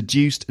being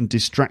seduced and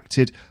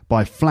distracted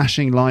by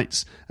flashing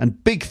lights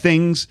and big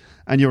things,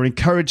 and you're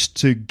encouraged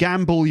to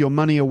gamble your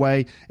money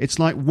away. It's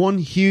like one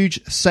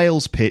huge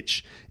sales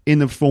pitch in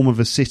the form of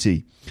a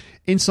city.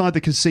 Inside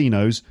the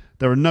casinos,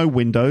 there are no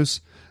windows.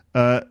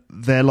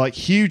 They're like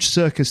huge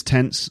circus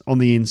tents on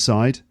the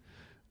inside,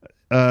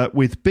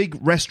 with big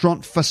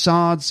restaurant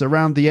facades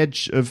around the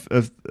edge of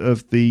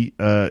the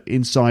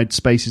inside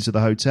spaces of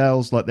the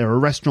hotels. Like there are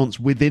restaurants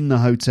within the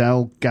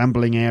hotel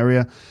gambling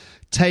area,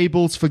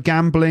 tables for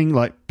gambling,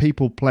 like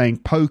people playing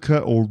poker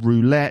or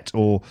roulette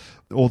or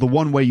the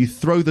one where you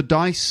throw the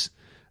dice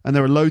and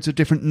there are loads of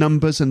different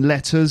numbers and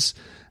letters,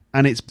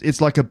 and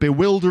it's like a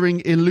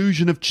bewildering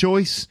illusion of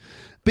choice.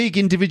 Big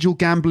individual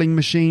gambling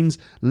machines,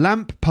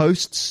 lamp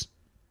posts,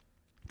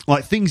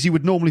 like things you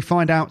would normally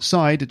find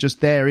outside are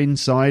just there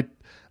inside.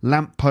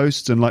 Lamp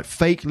posts and like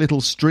fake little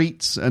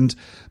streets and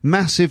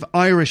massive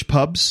Irish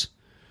pubs,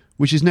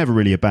 which is never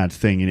really a bad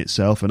thing in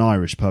itself. An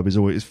Irish pub is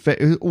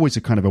always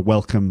a kind of a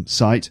welcome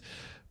sight.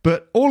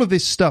 But all of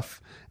this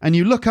stuff, and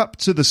you look up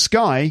to the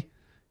sky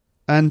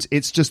and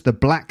it's just the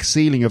black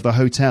ceiling of the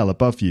hotel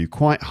above you,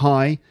 quite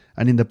high,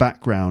 and in the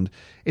background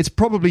it's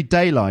probably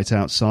daylight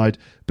outside,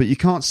 but you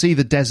can't see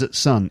the desert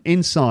sun.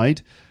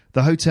 Inside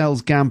the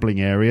hotel's gambling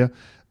area,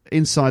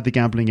 inside the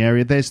gambling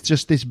area, there's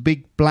just this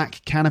big black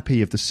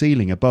canopy of the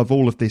ceiling above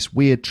all of this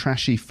weird,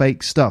 trashy,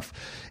 fake stuff.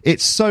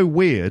 It's so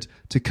weird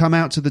to come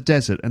out to the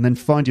desert and then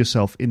find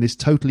yourself in this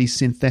totally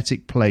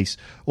synthetic place,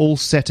 all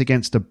set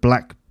against a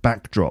black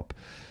backdrop.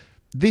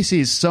 This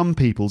is some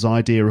people's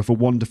idea of a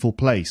wonderful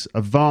place,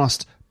 a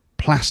vast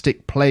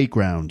plastic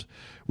playground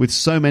with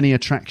so many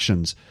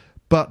attractions.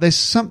 But there's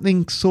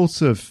something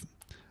sort of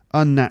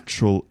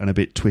unnatural and a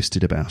bit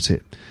twisted about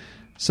it.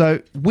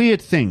 So,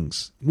 weird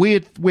things.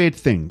 Weird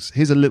things.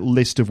 Here's a little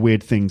list of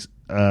weird things,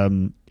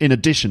 in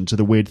addition to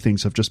the weird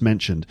things I've just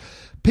mentioned.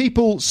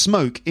 People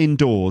smoke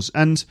indoors,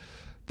 and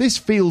this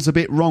feels a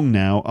bit wrong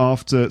now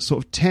after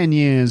sort of 10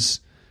 years.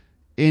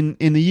 In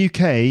the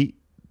UK,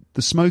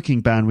 the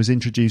smoking ban was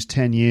introduced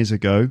 10 years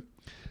ago,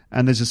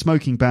 and there's a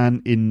smoking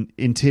ban in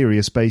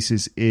interior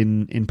spaces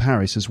in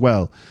Paris as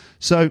well.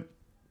 So,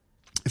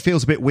 it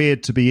feels a bit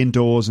weird to be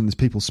indoors and there's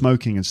people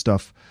smoking and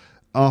stuff.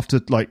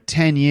 after like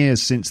 10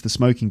 years since the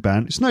smoking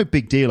ban. It's no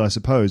big deal, I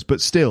suppose,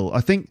 but still,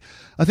 I think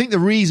the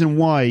reason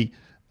why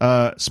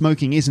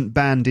smoking isn't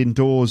banned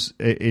indoors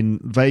in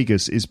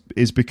Vegas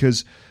is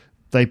because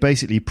they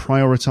basically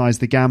prioritize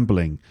the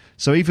gambling.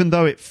 So even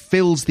though it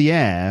fills the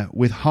air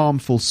with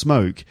harmful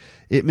smoke,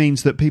 it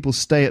means that people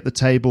stay at the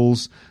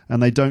tables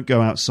and they don't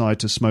go outside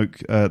to smoke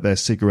their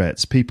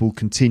cigarettes. People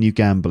continue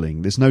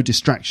gambling. There's no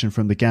distraction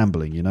from the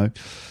gambling, you know.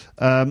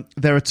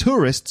 There are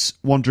tourists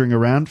wandering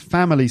around,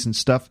 families and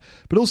stuff,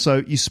 but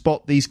also you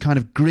spot these kind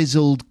of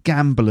grizzled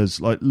gamblers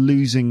like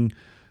losing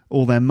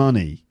all their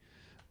money.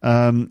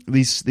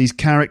 These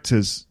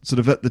characters, sort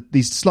of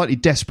these slightly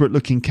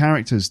desperate-looking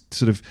characters,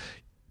 sort of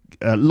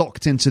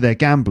locked into their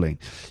gambling.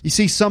 You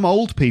see some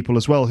old people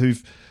as well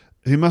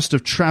who must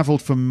have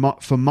travelled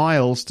for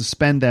miles to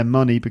spend their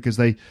money because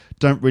they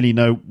don't really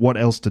know what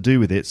else to do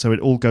with it, so it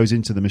all goes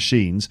into the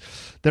machines.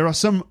 There are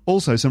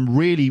also some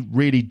really,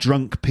 really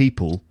drunk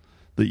people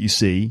that you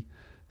see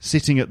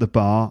sitting at the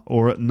bar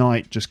or at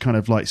night just kind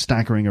of like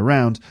staggering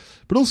around.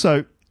 But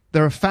also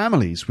there are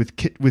families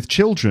with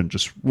children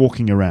just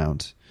walking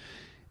around.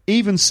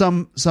 Even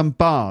some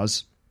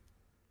bars...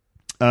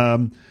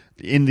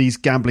 in these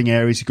gambling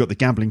areas, you've got the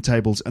gambling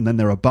tables and then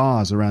there are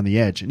bars around the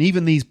edge. And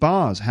even these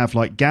bars have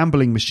like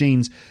gambling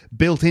machines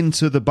built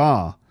into the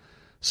bar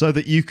so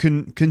that you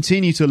can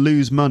continue to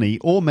lose money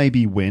or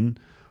maybe win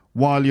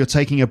while you're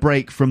taking a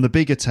break from the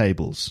bigger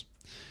tables.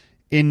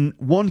 In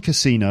one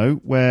casino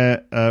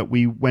where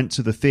we went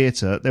to the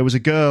theatre, there was a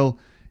girl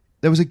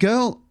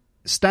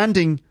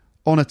standing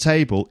on a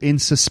table in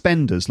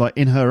suspenders, like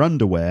in her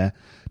underwear,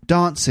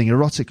 dancing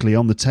erotically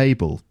on the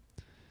table.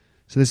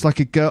 So there's like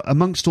a girl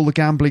amongst all the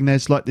gambling.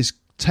 There's like this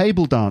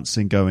table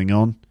dancing going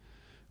on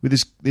with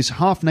this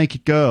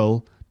half-naked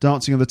girl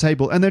dancing on the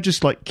table, and they're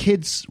just like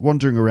kids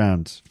wandering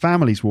around,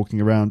 families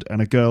walking around,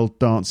 and a girl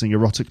dancing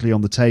erotically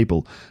on the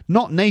table,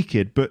 not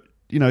naked, but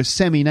you know,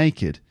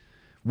 semi-naked.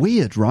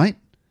 Weird, right?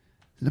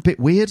 A bit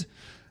weird.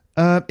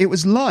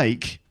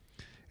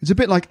 It's a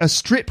bit like a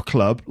strip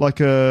club, like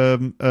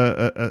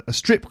a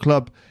strip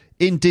club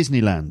in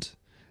Disneyland.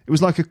 It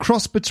was like a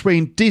cross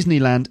between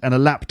Disneyland and a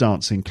lap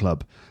dancing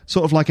club.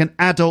 Sort of like an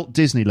adult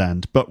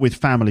Disneyland, but with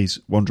families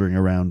wandering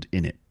around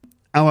in it.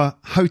 Our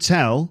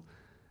hotel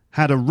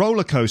had a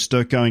roller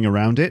coaster going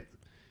around it.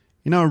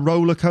 You know a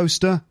roller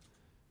coaster?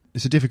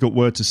 It's a difficult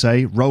word to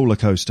say, roller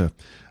coaster.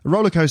 A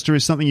roller coaster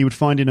is something you would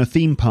find in a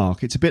theme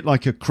park. It's a bit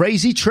like a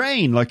crazy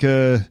train, like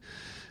an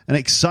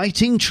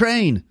exciting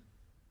train,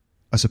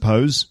 I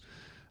suppose.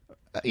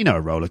 You know,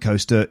 a roller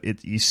coaster,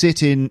 you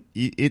sit in,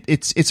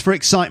 it's for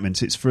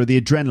excitement, it's for the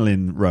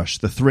adrenaline rush,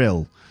 the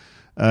thrill.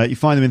 You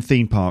find them in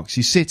theme parks.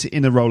 You sit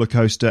in a roller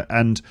coaster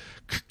and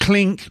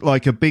clink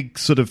like a big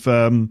sort of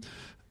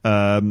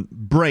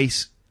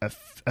brace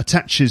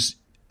attaches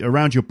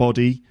around your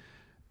body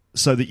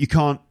so that you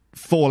can't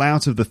fall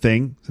out of the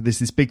thing. So there's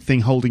this big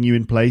thing holding you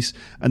in place,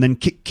 and then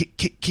kick,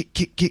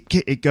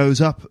 it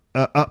goes up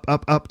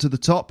to the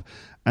top.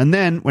 And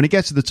then when it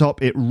gets to the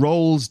top, it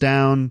rolls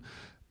down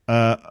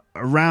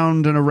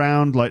around and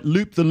around, like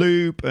loop the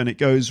loop, and it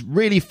goes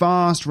really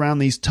fast around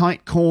these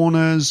tight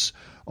corners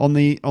on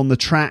the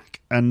track,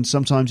 and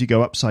sometimes you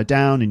go upside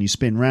down and you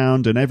spin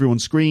round and everyone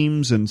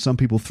screams and some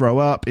people throw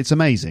up. It's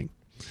amazing.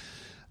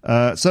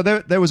 So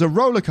there was a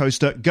roller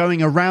coaster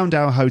going around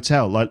our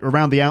hotel, like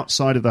around the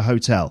outside of the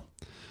hotel.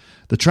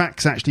 The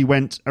tracks actually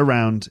went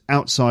around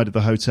outside of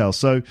the hotel.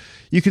 So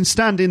you can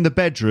stand in the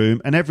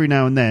bedroom and every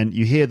now and then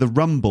you hear the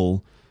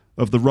rumble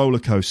of the roller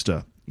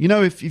coaster. You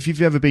know, if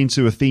you've ever been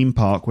to a theme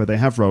park where they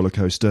have roller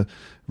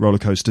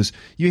coasters,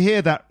 you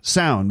hear that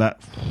sound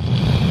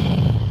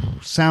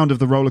of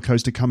the roller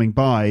coaster coming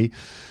by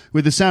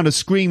with the sound of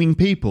screaming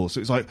people.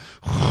 So it's like,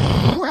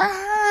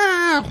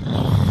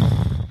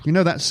 you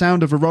know that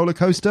sound of a roller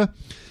coaster?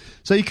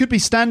 So you could be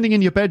standing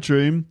in your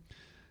bedroom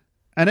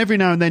and every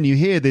now and then you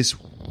hear this,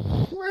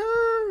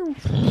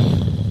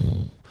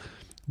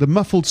 the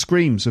muffled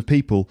screams of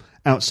people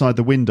outside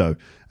the window.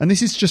 And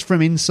this is just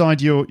from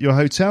inside your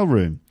hotel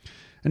room.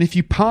 And if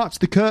you part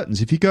the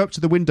curtains, if you go up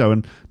to the window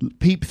and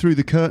peep through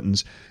the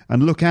curtains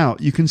and look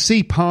out, you can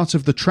see part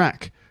of the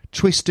track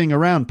twisting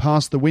around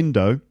past the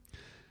window.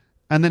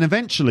 And then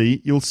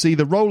eventually you'll see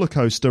the roller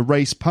coaster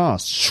race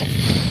past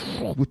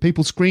with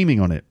people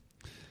screaming on it.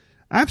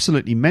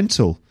 Absolutely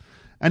mental.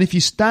 And if you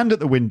stand at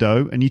the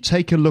window and you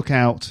take a look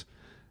out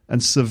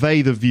and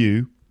survey the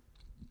view,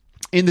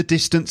 in the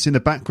distance, in the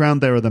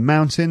background, there are the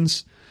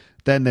mountains.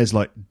 Then there's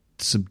like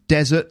some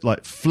desert,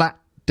 like flat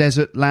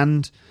desert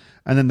land.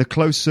 And then the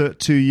closer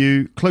to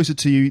you,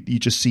 you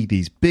just see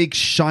these big,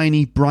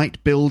 shiny,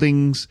 bright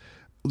buildings,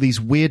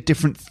 these weird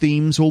different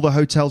themes. All the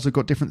hotels have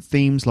got different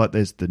themes. Like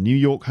there's the New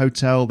York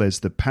hotel, there's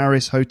the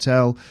Paris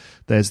hotel,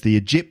 there's the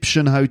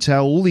Egyptian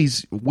hotel, all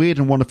these weird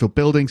and wonderful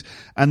buildings.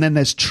 And then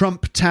there's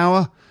Trump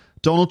Tower.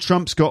 Donald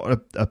Trump's got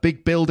a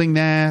big building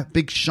there,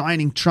 big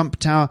shining Trump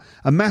Tower,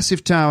 a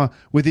massive tower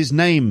with his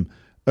name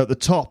at the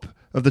top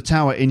of the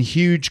tower in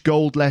huge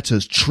gold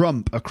letters,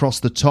 Trump, across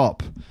the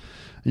top.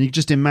 And you can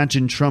just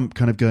imagine Trump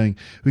kind of going,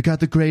 we got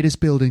the greatest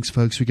buildings,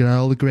 folks. We got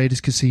all the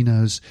greatest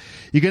casinos.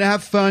 You're going to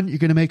have fun. You're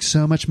going to make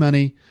so much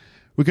money.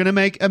 We're going to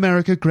make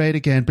America great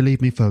again.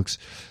 Believe me, folks.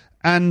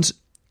 And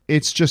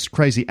it's just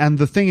crazy. And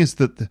the thing is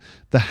that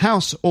the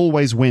house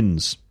always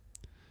wins.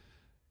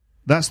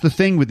 That's the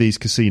thing with these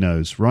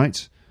casinos,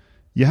 right?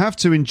 You have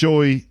to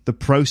enjoy the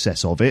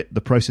process of it,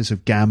 the process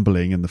of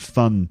gambling and the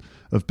fun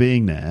of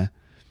being there.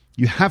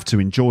 You have to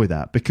enjoy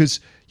that because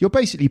you're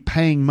basically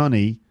paying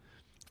money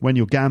when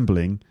you're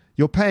gambling.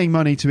 You're paying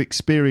money to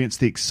experience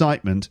the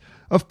excitement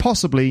of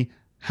possibly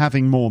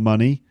having more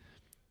money,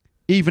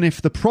 even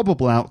if the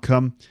probable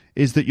outcome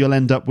is that you'll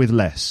end up with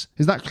less.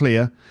 Is that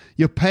clear?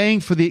 You're paying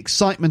for the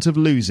excitement of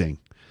losing.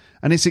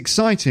 And it's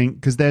exciting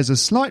because there's a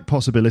slight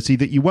possibility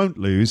that you won't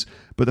lose,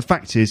 but the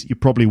fact is you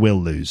probably will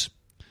lose.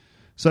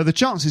 So the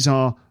chances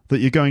are that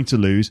you're going to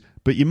lose,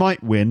 but you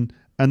might win,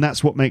 and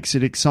that's what makes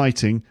it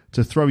exciting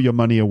to throw your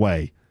money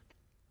away.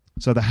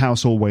 So the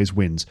house always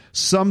wins.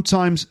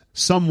 Sometimes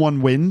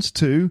someone wins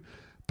too,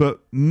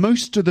 but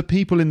most of the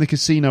people in the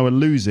casino are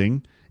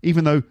losing,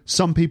 even though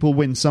some people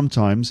win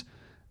sometimes,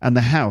 and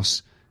the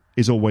house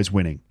is always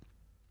winning.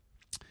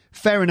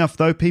 Fair enough,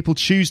 though. People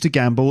choose to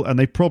gamble, and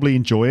they probably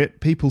enjoy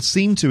it. People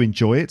seem to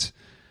enjoy it.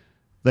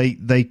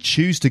 They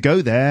choose to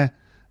go there.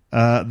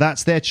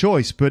 That's their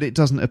choice, but it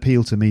doesn't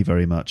appeal to me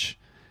very much.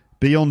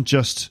 Beyond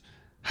just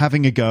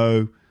having a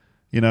go,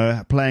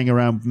 playing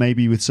around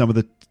maybe with some of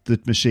the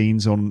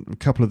machines on a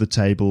couple of the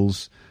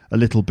tables a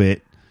little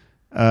bit,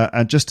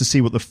 and just to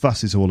see what the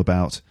fuss is all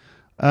about.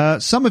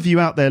 Some of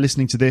you out there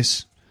listening to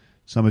this,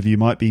 some of you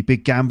might be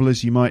big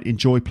gamblers. You might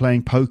enjoy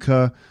playing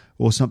poker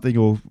or something,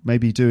 or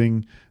maybe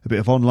doing a bit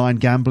of online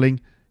gambling.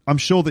 I'm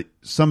sure that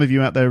some of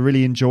you out there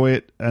really enjoy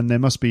it, and there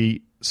must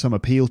be some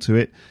appeal to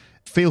it.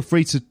 Feel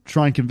free to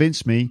try and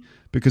convince me,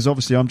 because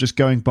obviously I'm just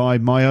going by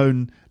my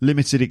own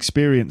limited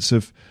experience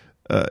of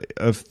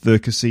the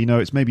casino.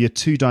 It's maybe a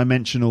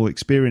two-dimensional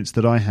experience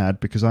that I had,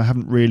 because I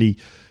haven't really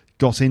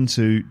got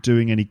into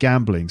doing any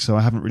gambling, so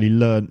I haven't really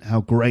learned how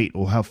great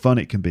or how fun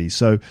it can be.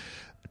 So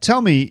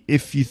tell me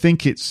if you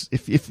think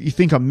if you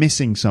think I'm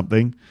missing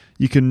something.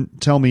 You can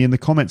tell me in the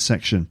comments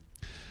section.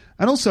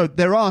 And also,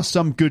 there are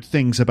some good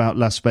things about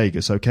Las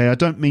Vegas, okay? I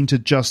don't mean to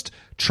just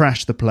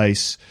trash the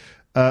place.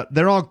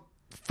 There are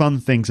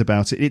fun things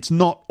about it. It's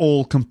not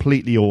all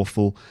completely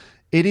awful.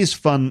 It is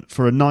fun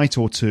for a night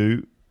or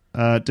two,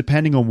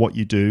 depending on what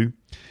you do.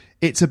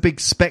 It's a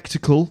big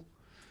spectacle.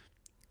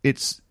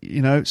 It's,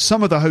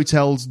 some of the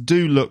hotels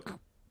do look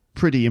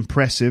pretty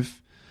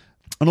impressive.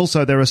 And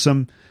also, there are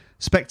some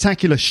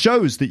spectacular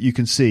shows that you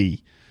can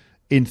see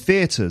in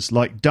theatres,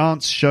 like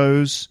dance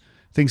shows,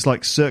 things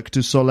like Cirque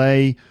du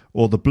Soleil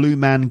or the Blue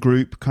Man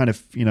Group kind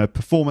of,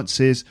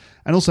 performances,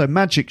 and also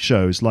magic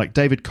shows like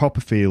David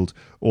Copperfield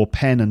or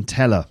Penn and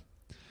Teller.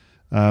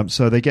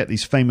 So they get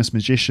these famous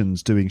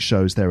magicians doing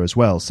shows there as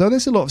well. So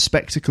there's a lot of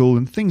spectacle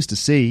and things to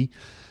see.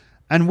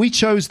 And we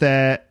chose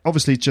there,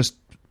 obviously, just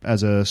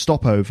as a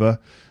stopover,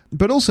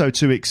 but also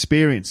to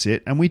experience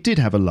it. And we did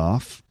have a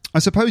laugh. I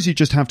suppose you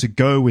just have to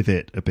go with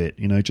it a bit,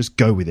 just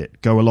go with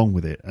it, go along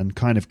with it, and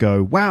kind of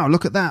go, wow,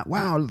 look at that.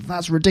 Wow,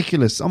 that's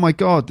ridiculous. Oh my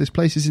God, this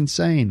place is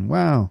insane.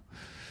 Wow.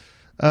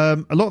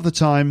 A lot of the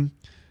time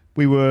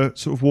we were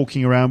sort of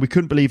walking around, we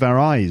couldn't believe our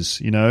eyes,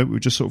 we were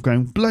just sort of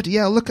going, bloody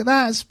hell, look at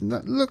that.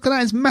 Look at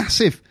that, it's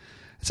massive.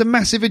 It's a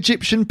massive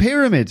Egyptian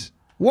pyramid.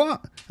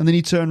 What? And then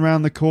you turn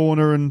around the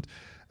corner and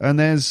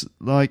there's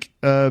like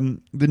the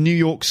New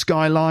York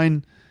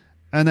skyline,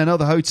 and then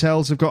other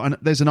hotels have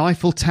got, there's an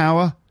Eiffel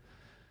Tower,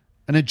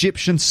 an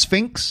Egyptian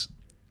Sphinx,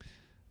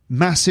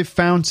 massive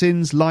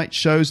fountains, light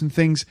shows and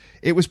things.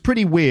 It was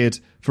pretty weird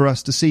for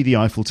us to see the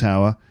Eiffel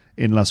Tower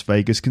in Las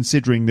Vegas,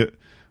 considering that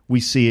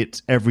we see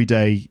it every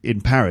day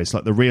in Paris,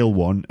 like the real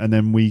one, and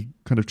then we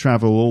kind of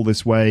travel all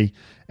this way,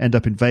 end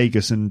up in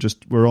Vegas, and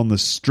just we're on the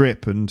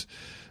strip and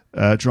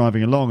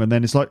driving along, and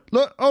then it's like,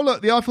 look,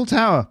 the Eiffel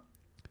Tower.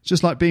 It's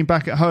just like being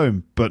back at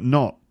home, but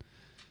not.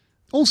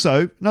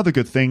 Also, another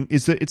good thing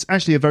is that it's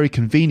actually a very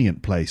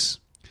convenient place,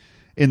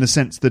 in the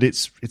sense that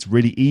it's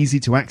really easy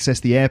to access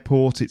the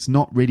airport. It's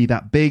not really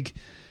that big.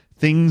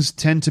 Things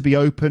tend to be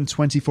open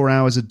 24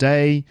 hours a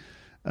day.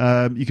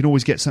 You can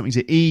always get something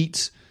to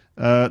eat.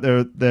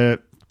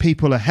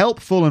 People are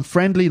helpful and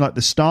friendly, like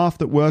the staff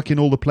that work in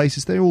all the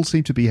places. They all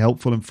seem to be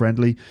helpful and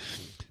friendly.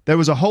 There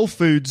was a Whole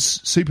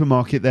Foods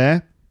supermarket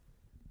there.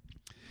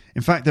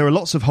 In fact, there are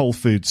lots of Whole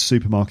Foods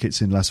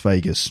supermarkets in Las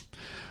Vegas.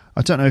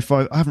 I don't know if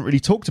I haven't really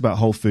talked about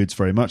Whole Foods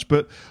very much,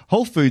 but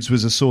Whole Foods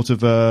was a sort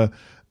of a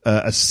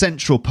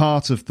central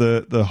part of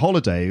the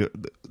holiday.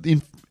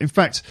 In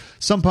fact,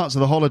 some parts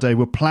of the holiday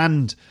were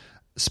planned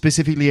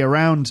specifically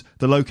around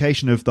the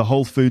location of the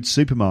Whole Foods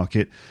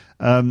supermarket.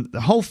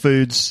 Whole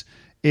Foods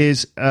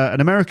is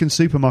an American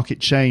supermarket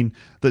chain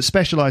that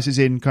specializes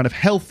in kind of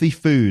healthy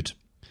food,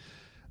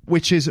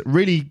 which is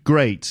really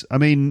great. I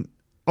mean,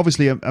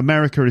 obviously,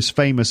 America is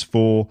famous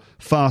for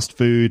fast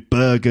food,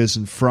 burgers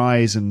and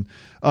fries and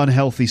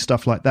unhealthy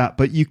stuff like that.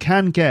 But you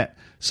can get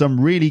some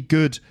really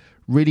good,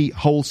 really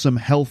wholesome,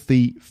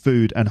 healthy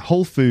food. And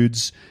Whole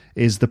Foods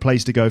is the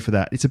place to go for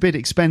that. It's a bit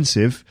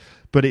expensive,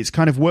 but it's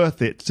kind of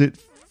worth it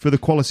for the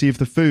quality of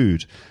the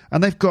food.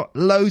 And they've got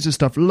loads of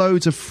stuff,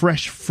 loads of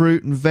fresh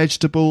fruit and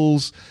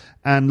vegetables,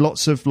 and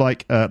lots of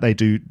they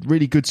do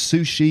really good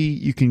sushi.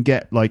 You can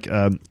get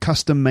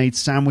custom made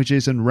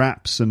sandwiches and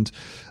wraps, and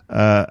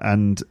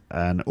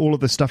all of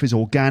the stuff is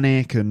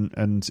organic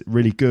and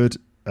really good.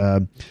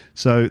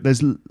 So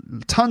there's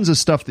tons of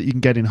stuff that you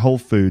can get in Whole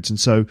Foods, and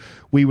so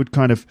we would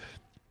kind of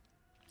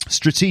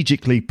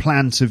strategically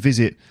plan to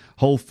visit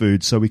Whole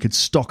Foods so we could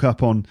stock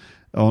up on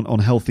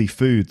healthy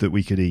food that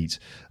we could eat.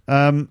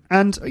 And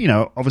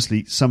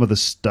obviously some of the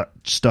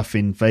stuff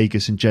in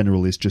Vegas in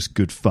general is just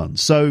good fun.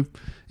 So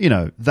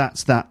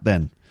that's that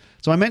then.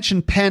 So I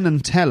mentioned Penn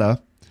and Teller.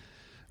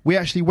 We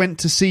actually went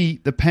to see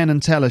the Penn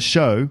and Teller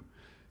show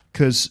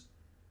because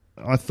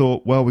I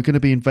thought, well, we're going to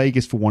be in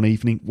Vegas for one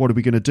evening. What are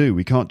we going to do?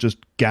 We can't just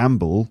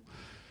gamble.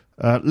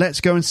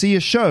 Let's go and see a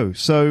show.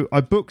 So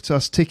I booked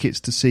us tickets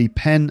to see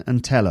Penn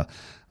and Teller.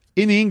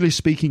 In the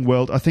English-speaking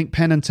world, I think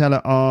Penn and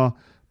Teller are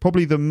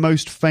probably the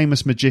most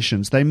famous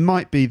magicians. They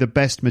might be the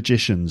best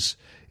magicians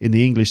in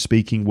the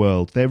English-speaking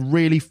world. They're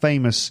really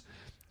famous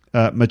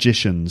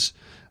magicians.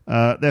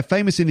 They're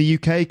famous in the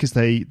UK because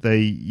they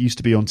used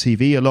to be on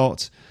TV a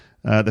lot.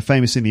 They're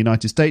famous in the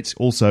United States,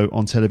 also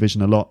on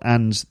television a lot,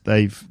 and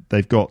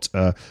they've got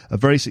a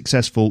very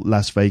successful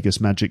Las Vegas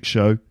magic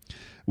show,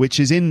 which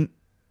is in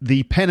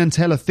the Penn and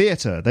Teller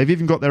Theatre. They've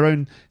even got their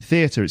own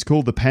theatre. It's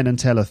called the Penn and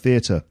Teller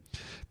Theatre.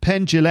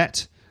 Penn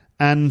Jillette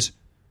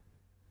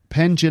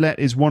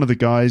is one of the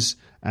guys,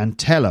 and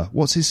Teller,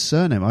 what's his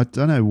surname? I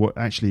don't know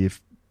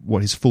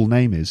what his full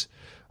name is.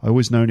 I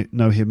always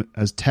know him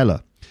as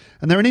Teller.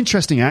 And they're an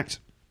interesting act.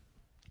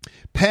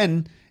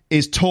 Penn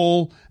is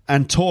tall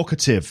and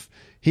talkative.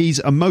 He's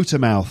a motor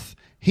mouth.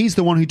 He's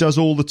the one who does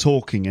all the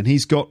talking, and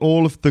he's got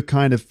all of the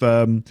kind of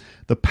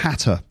the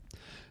patter.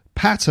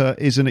 Patter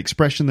is an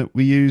expression that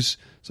we use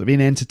sort of in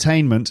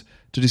entertainment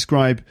to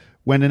describe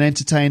when an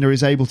entertainer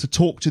is able to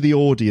talk to the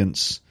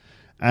audience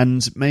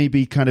and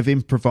maybe kind of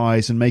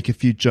improvise and make a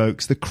few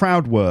jokes. The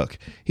crowd work.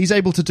 He's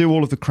able to do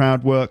all of the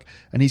crowd work,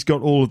 and he's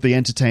got all of the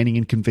entertaining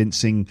and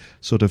convincing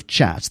sort of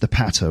chat, the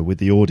patter with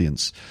the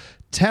audience.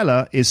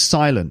 Teller is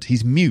silent.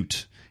 He's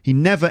mute. He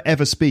never,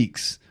 ever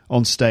speaks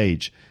on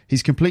stage.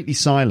 He's completely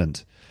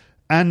silent.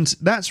 And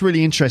that's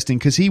really interesting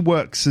because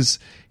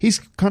he's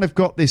kind of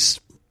got this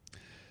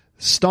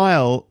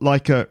style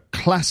like a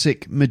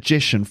classic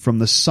magician from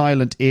the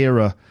silent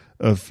era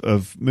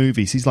of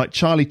movies. He's like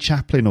Charlie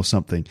Chaplin or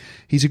something.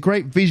 He's a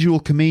great visual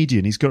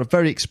comedian. He's got a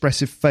very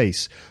expressive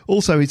face.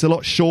 Also, he's a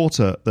lot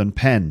shorter than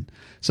Penn.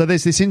 So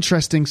there's this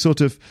interesting sort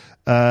of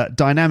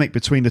dynamic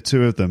between the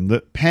two of them,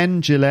 that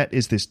Penn Jillette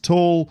is this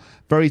tall,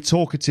 very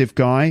talkative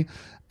guy,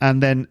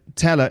 and then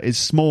Teller is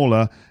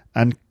smaller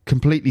and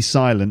completely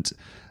silent.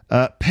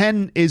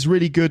 Penn is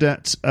really good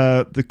at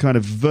the kind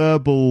of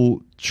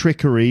verbal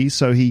trickery,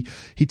 so he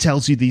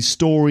tells you these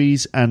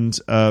stories and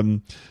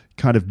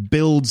kind of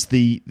builds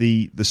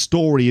the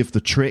story of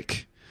the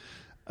trick,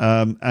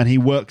 and he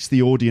works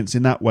the audience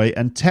in that way.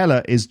 And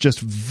Teller is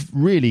just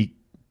really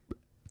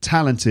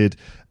talented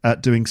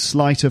at doing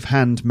sleight of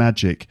hand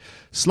magic.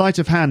 Sleight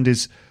of hand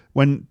is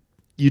when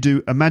you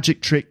do a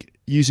magic trick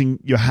using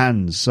your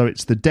hands, so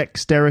it's the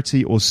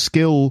dexterity or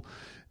skill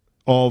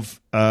of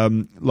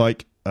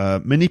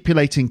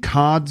manipulating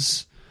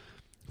cards,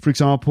 for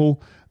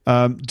example,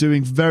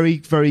 doing very,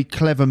 very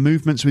clever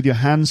movements with your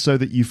hands so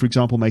that you, for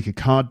example, make a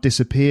card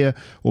disappear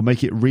or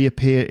make it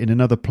reappear in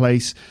another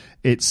place.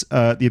 It's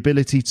the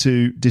ability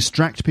to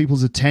distract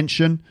people's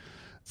attention.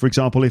 For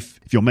example, if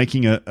you're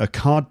making a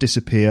card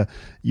disappear,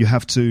 you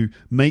have to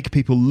make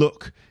people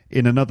look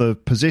in another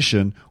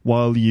position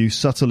while you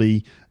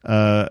subtly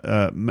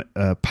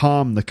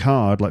palm the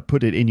card, like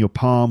put it in your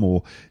palm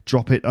or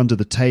drop it under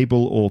the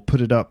table or put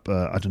it up.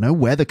 I don't know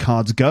where the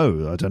cards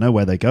go. I don't know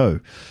where they go.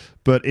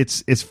 But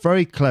it's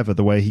very clever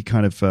the way he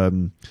kind of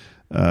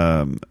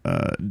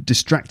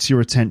distracts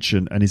your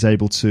attention and is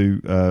able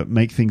to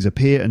make things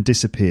appear and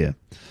disappear.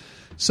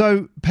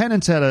 So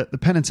the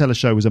Penn and Teller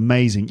show was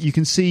amazing. You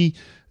can see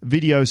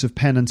videos of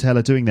Penn and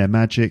Teller doing their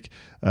magic.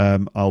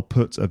 I'll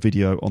put a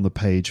video on the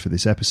page for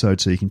this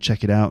episode so you can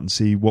check it out and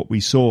see what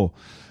we saw.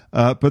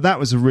 But that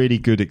was a really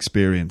good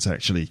experience,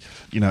 actually.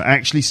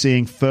 Actually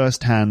seeing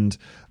firsthand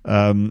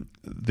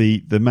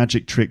the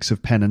magic tricks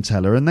of Penn and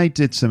Teller, and they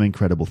did some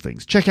incredible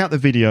things. Check out the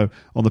video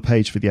on the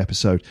page for the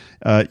episode.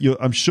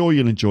 I'm sure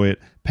you'll enjoy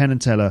it. Penn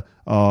and Teller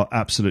are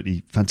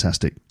absolutely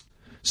fantastic.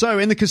 So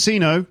in the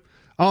casino,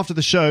 after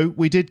the show,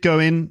 we did go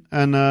in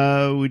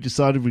and we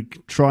decided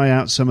we'd try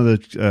out some of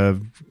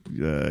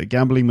the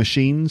gambling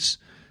machines.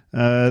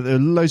 There are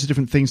loads of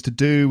different things to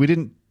do. We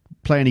didn't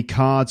play any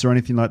cards or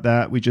anything like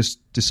that. We just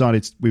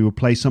decided we would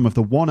play some of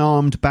the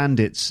one-armed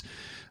bandits.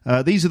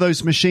 These are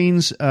those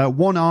machines,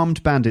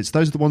 one-armed bandits.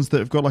 Those are the ones that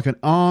have got like an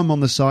arm on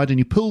the side, and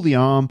you pull the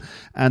arm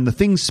and the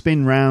things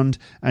spin round,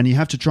 and you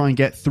have to try and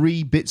get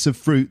 3 bits of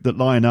fruit that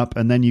line up,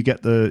 and then you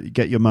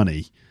get your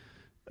money.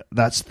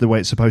 That's the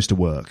way it's supposed to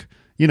work.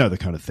 You know the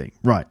kind of thing.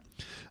 Right.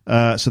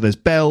 So there's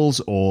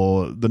bells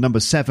or the number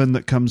 7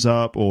 that comes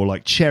up or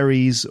like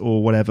cherries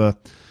or whatever.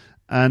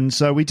 And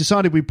so we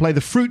decided we'd play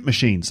the fruit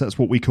machines. That's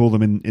what we call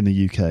them in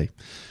the UK.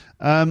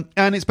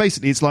 And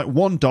it's like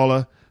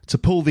 $1 to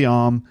pull the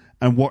arm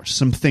and watch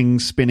some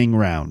things spinning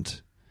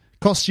round.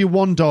 Costs you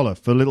 $1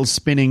 for a little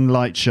spinning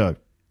light show,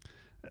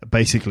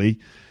 basically.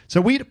 So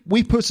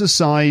we put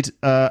aside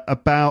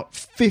about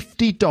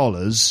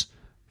 $50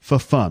 for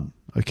fun,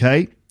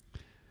 okay?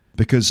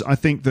 Because I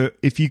think that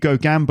if you go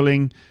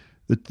gambling,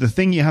 the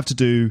thing you have to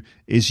do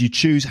is you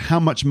choose how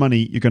much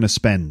money you're going to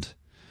spend.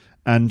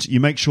 And you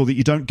make sure that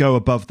you don't go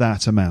above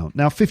that amount.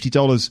 Now,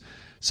 $50,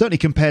 certainly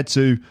compared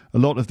to a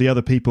lot of the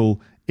other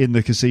people in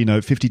the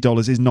casino,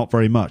 $50 is not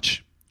very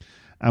much.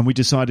 And we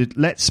decided,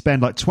 let's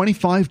spend like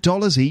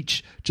 $25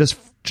 each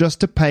just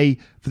to pay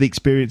for the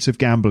experience of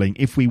gambling.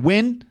 If we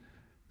win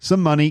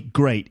some money,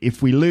 great.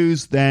 If we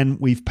lose, then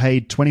we've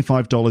paid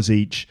 $25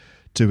 each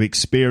to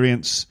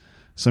experience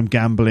some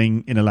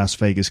gambling in a Las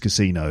Vegas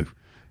casino.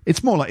 It's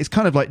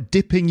kind of like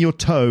dipping your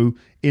toe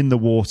in the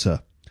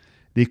water.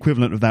 The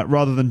equivalent of that,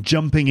 rather than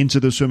jumping into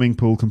the swimming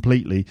pool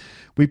completely,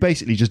 we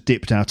basically just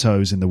dipped our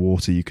toes in the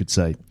water, you could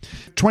say.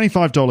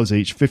 $25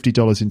 each,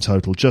 $50 in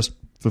total, just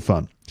for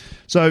fun.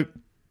 So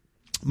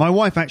my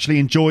wife actually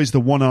enjoys the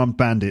one-armed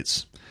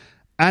bandits,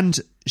 and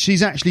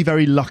she's actually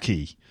very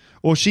lucky,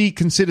 or she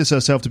considers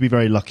herself to be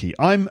very lucky.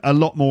 I'm a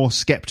lot more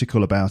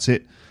sceptical about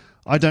it.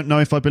 I don't know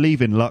if I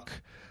believe in luck.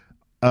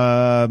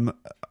 I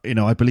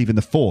believe in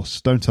the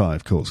Force, don't I,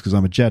 of course, because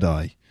I'm a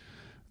Jedi.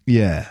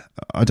 Yeah,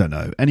 I don't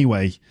know.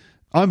 Anyway,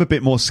 I'm a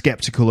bit more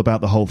sceptical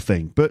about the whole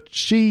thing, but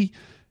she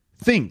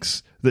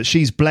thinks that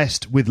she's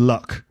blessed with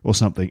luck or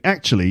something.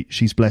 Actually,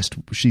 she's blessed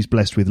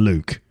with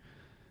Luke,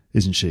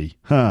 isn't she?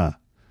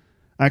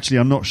 Actually,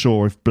 I'm not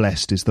sure if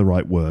blessed is the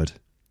right word.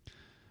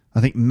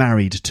 I think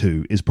married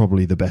to is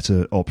probably the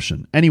better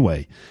option.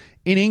 Anyway,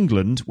 in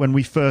England, when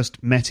we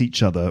first met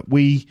each other,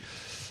 we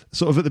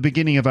sort of at the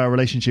beginning of our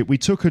relationship, we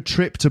took a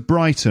trip to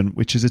Brighton,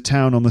 which is a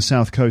town on the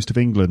south coast of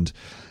England,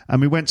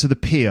 and we went to the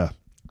pier.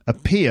 A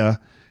pier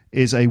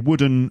is a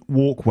wooden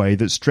walkway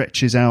that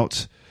stretches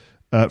out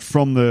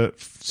from the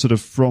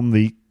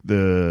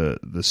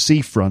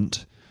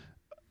seafront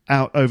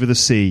out over the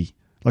sea,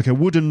 like a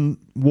wooden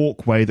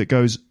walkway that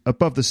goes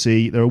above the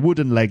sea. There are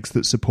wooden legs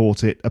that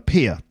support it, a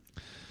pier.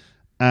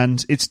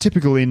 And it's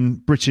typical in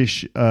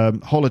British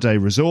holiday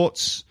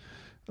resorts,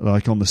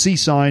 like on the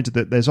seaside,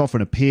 that there's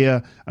often a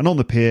pier, and on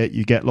the pier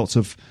you get lots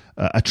of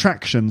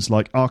attractions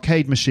like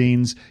arcade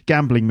machines,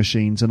 gambling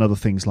machines, and other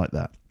things like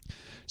that.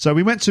 So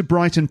we went to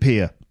Brighton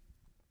Pier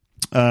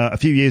a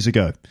few years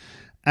ago,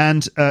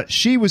 and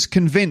she was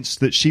convinced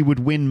that she would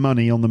win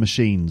money on the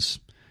machines.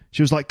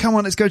 She was like, come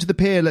on, let's go to the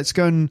pier, let's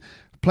go and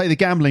play the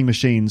gambling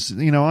machines.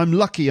 I'm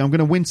lucky, I'm going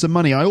to win some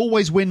money. I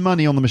always win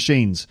money on the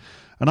machines.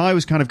 And I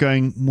was kind of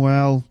going,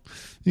 well,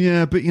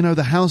 yeah, but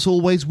the house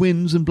always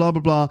wins and blah,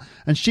 blah, blah.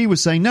 And she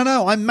was saying,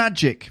 no, I'm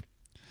magic.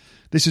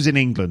 This was in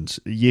England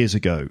years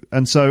ago.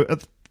 And so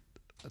at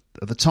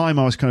the time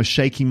I was kind of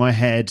shaking my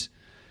head,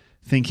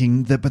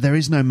 thinking that, but there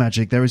is no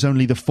magic, there is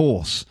only the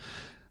Force.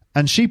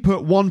 And she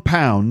put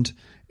 £1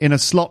 in a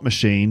slot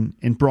machine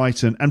in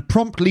Brighton and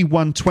promptly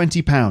won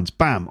 £20.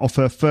 Bam, off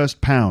her first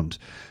pound.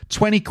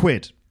 20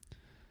 quid.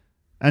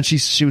 And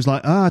she was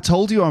like, I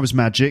told you I was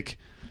magic.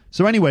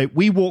 So anyway,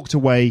 we walked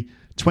away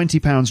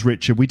 £20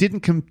 richer. We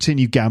didn't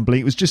continue gambling.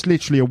 It was just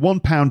literally a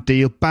 £1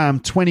 deal. Bam,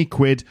 20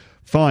 quid.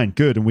 Fine,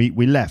 good. And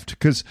we left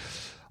because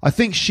I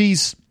think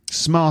she's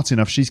smart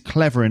enough, she's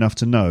clever enough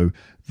to know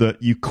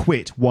that you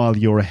quit while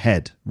you're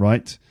ahead,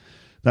 right?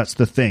 That's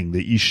the thing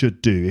that you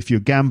should do. If you're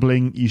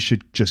gambling, you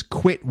should just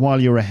quit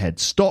while you're ahead.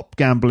 Stop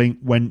gambling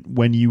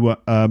when you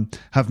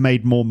have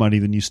made more money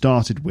than you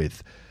started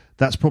with.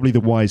 That's probably the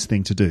wise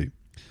thing to do.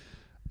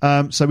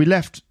 So we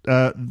left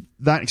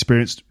that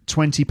experience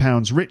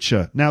 £20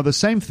 richer. Now, the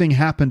same thing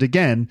happened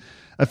again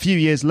a few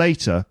years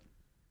later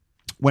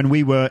when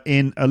we were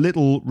in a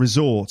little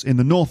resort in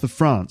the north of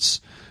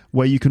France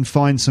where you can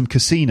find some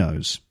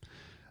casinos.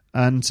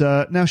 And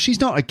now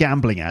she's not a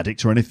gambling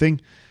addict or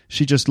anything.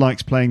 She just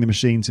likes playing the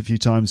machines a few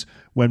times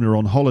when we're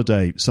on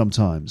holiday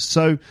sometimes.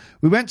 So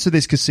we went to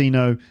this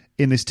casino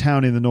in this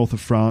town in the north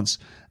of France,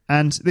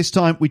 and this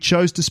time we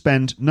chose to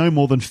spend no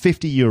more than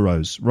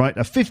 €50, right?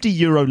 A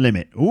 €50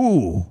 limit.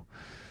 Ooh,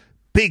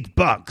 big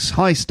bucks,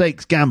 high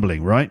stakes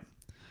gambling, right?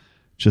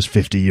 Just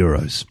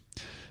 €50.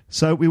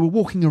 So we were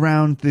walking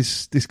around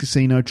this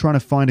casino trying to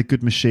find a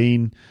good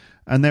machine,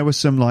 and there were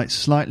some like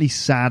slightly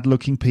sad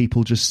looking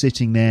people just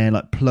sitting there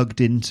like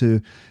plugged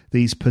into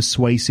these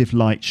persuasive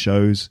light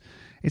shows.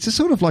 It's a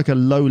sort of like a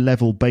low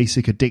level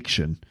basic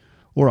addiction,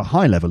 or a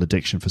high level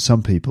addiction for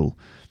some people.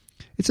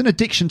 It's an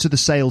addiction to the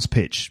sales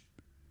pitch.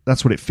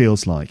 That's what it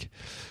feels like.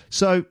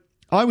 So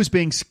I was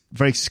being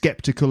very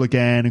skeptical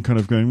again and kind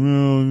of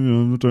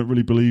going, I don't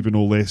really believe in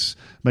all this,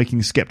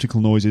 making skeptical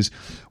noises.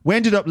 We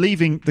ended up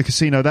leaving the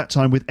casino that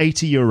time with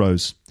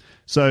 €80.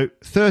 So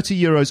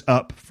 €30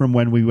 up from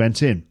when we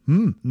went in.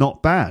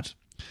 Not bad.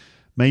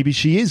 Maybe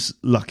she is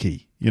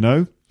lucky,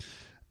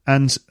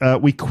 And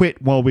we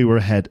quit while we were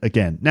ahead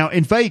again. Now,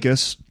 in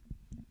Vegas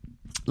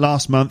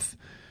last month,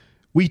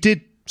 we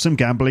did some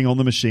gambling on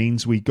the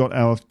machines. We got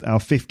our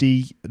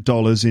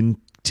 $50 in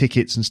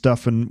tickets and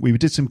stuff, and we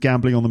did some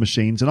gambling on the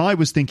machines. And I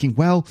was thinking,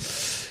 well,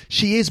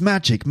 she is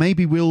magic.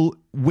 Maybe we'll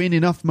win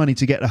enough money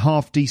to get a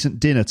half-decent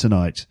dinner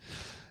tonight.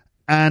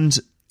 And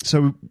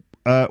so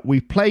we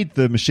played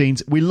the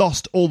machines. We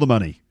lost all the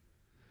money.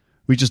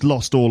 We just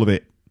lost all of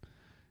it.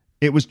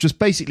 It was just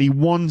basically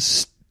one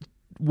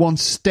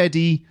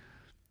steady,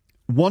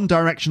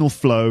 one-directional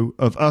flow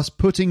of us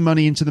putting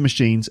money into the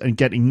machines and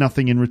getting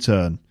nothing in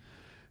return.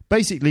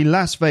 Basically,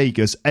 Las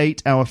Vegas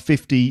ate our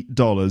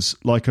 $50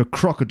 like a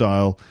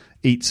crocodile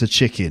eats a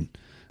chicken.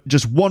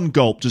 Just one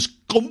gulp, just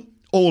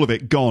all of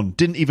it gone.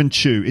 Didn't even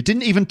chew. It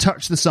didn't even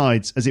touch the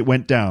sides as it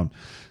went down.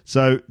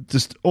 So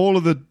just all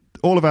of our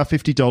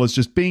 $50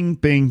 just bing,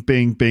 bing,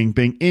 bing, bing,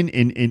 bing,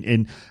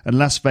 in. And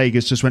Las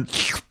Vegas just went,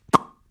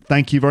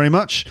 thank you very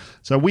much.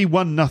 So we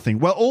won nothing.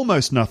 Well,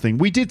 almost nothing.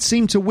 We did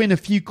seem to win a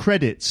few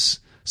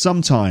credits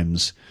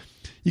sometimes.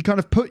 You kind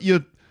of put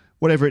your,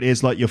 whatever it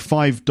is, like your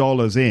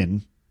 $5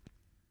 in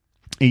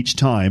each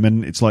time,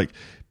 and it's like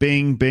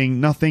bing,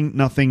 bing, nothing,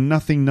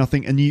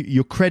 and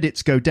your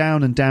credits go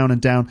down and down and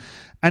down.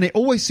 And it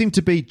always seemed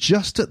to be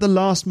just at the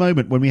last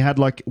moment when we had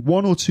like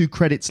 1 or 2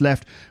 credits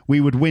left, we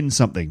would win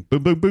something.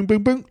 Boom, boom, boom,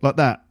 boom, boom, like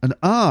that. And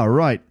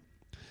right.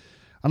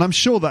 And I'm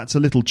sure that's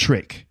a little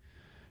trick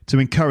to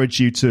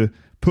encourage you to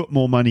put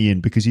more money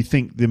in because you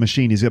think the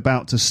machine is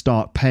about to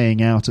start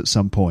paying out at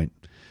some point.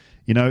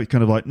 You know, it's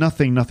kind of like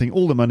nothing,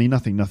 all the money,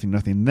 nothing.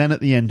 And then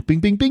at the end,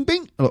 bing, bing, bing,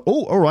 bing. Oh,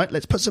 all right,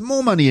 let's put some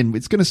more money in.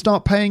 It's going to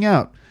start paying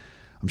out.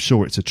 I'm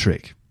sure it's a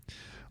trick.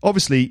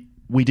 Obviously,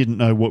 we didn't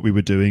know what we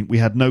were doing. We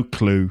had no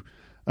clue.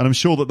 And I'm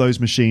sure that those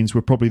machines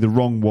were probably the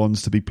wrong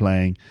ones to be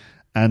playing.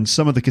 And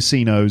some of the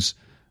casinos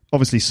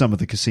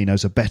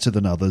are better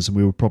than others. And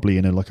we were probably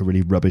in a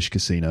really rubbish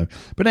casino.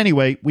 But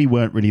anyway, we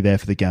weren't really there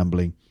for the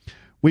gambling.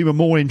 We were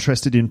more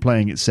interested in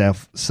playing it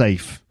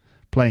safe.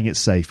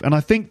 And I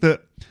think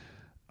that,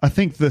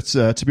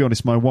 to be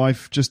honest, my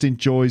wife just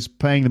enjoys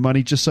paying the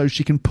money just so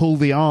she can pull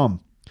the arm.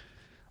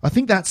 I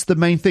think that's the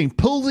main thing.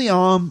 Pull the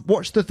arm,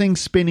 watch the thing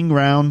spinning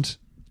round.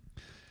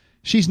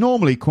 She's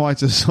normally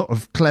quite a sort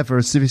of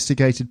clever,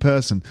 sophisticated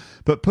person,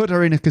 but put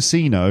her in a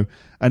casino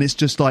and it's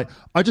just like,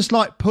 I just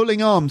like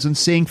pulling arms and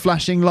seeing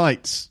flashing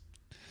lights.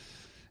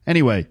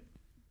 Anyway,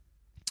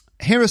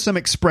 here are some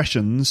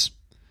expressions,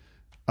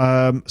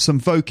 some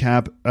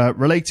vocab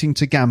relating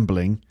to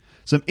gambling,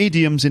 some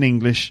idioms in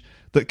English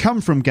that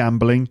come from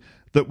gambling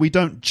that we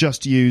don't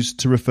just use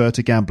to refer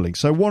to gambling.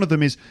 So one of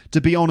them is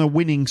to be on a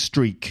winning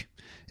streak.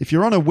 If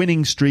you're on a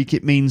winning streak,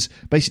 it means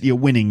basically you're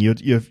winning.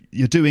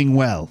 You're doing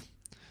well.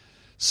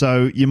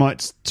 So you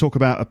might talk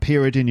about a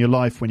period in your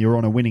life when you're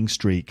on a winning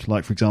streak.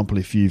 Like, for example,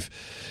 if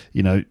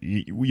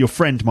your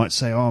friend might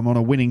say, "Oh, I'm on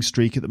a winning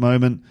streak at the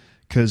moment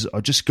because I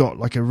just got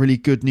like a really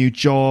good new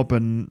job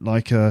and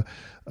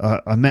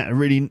I met a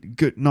really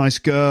good, nice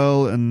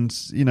girl, and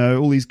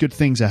all these good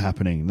things are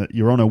happening." That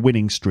you're on a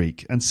winning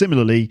streak. And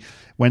similarly,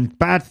 when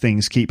bad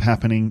things keep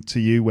happening to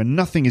you, when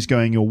nothing is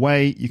going your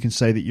way, you can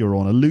say that you're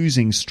on a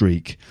losing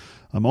streak.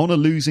 I'm on a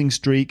losing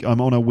streak. I'm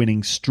on a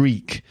winning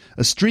streak.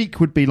 A streak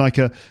would be like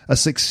a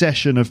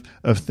succession of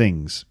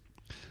things.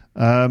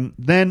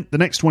 Then the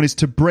next one is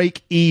to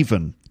break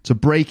even. To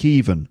break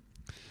even.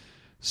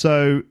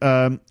 So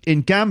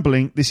in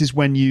gambling, this is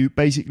when you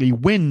basically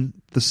win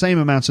the same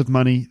amount of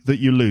money that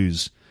you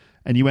lose,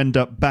 and you end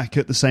up back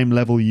at the same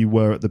level you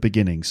were at the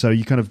beginning. So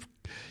you're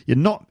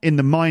not in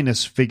the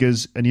minus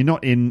figures, and you're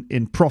not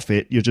in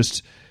profit. You're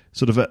just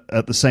sort of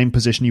at the same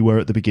position you were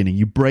at the beginning.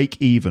 You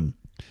break even.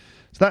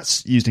 So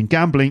that's used in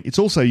gambling. It's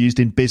also used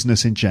in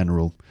business in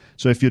general.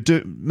 So if you're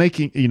doing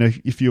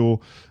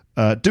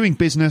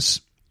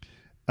business,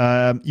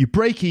 you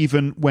break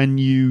even when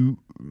you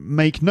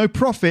make no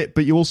profit,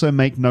 but you also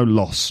make no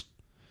loss.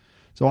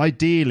 So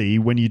ideally,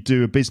 when you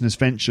do a business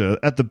venture,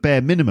 at the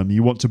bare minimum,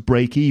 you want to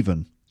break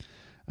even.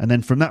 And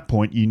then from that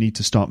point, you need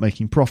to start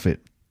making profit.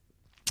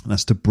 And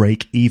that's to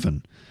break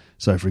even.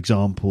 So, for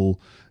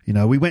example,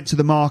 we went to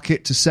the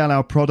market to sell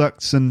our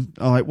products and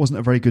it wasn't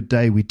a very good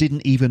day. We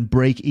didn't even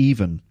break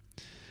even,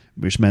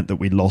 which meant that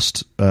we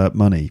lost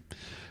money.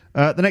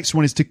 The next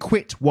one is to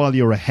quit while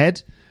you're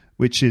ahead,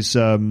 which is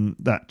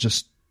that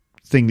just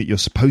thing that you're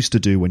supposed to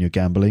do when you're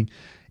gambling.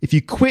 If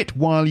you quit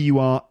while you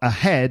are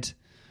ahead,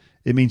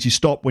 it means you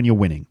stop when you're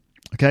winning.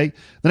 Okay.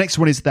 The next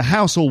one is the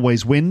house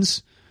always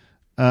wins,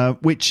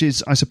 which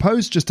is, I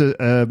suppose, just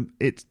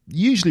it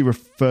usually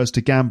refers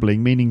to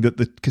gambling, meaning that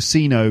the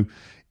casino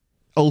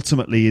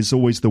ultimately is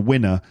always the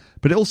winner,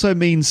 but it also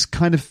means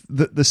kind of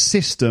that the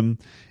system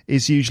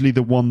is usually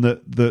the one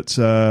that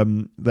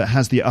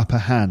has the upper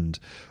hand,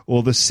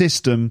 or the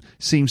system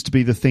seems to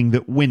be the thing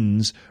that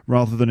wins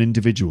rather than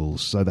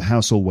individuals. So the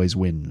house always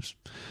wins.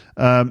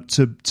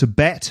 To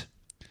bet,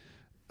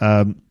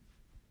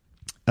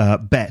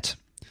 bet,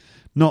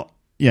 not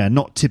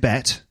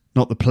Tibet,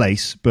 not the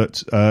place,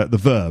 but the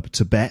verb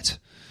to bet.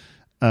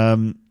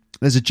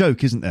 There's a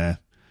joke, isn't there?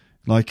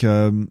 Like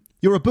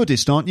You're a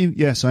Buddhist, aren't you?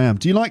 Yes, I am.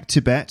 Do you like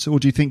Tibet, or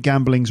do you think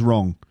gambling's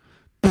wrong?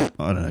 I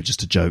don't know,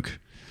 just a joke.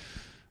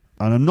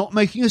 And I'm not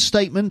making a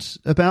statement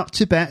about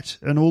Tibet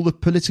and all the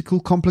political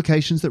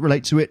complications that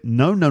relate to it.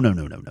 No.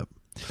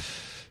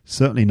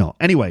 Certainly not.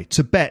 Anyway,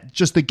 to bet,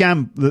 just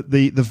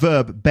the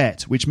verb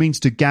bet, which means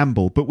to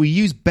gamble, but we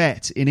use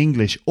bet in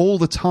English all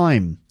the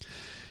time.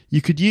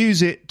 You could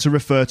use it to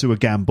refer to a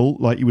gamble,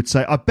 like you would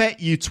say, I bet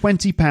you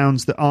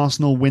 £20 that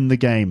Arsenal win the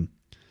game.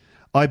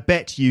 I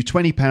bet you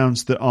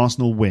 £20 that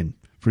Arsenal win,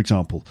 for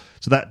example.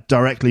 So that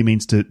directly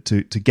means to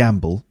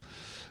gamble.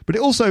 But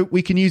it also,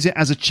 we can use it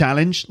as a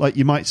challenge, like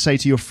you might say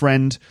to your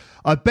friend,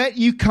 I bet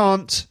you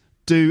can't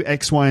do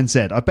X, Y, and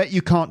Z. I bet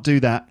you can't do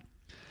that.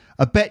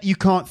 I bet you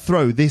can't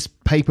throw this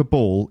paper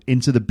ball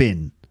into the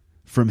bin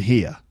from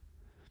here.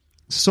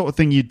 It's the sort of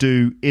thing you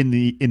do in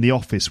the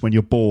office when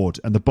you're bored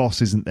and the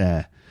boss isn't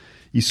there.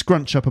 You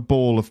scrunch up a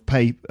ball of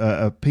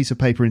a piece of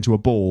paper into a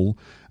ball,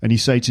 and you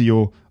say to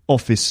your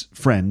office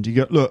friend, you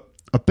go, look,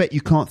 I bet you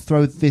can't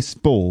throw this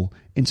ball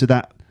into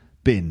that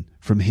bin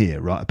from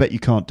here, right? I bet you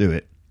can't do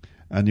it.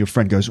 And your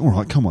friend goes, all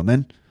right, come on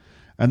then.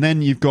 And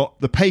then you've got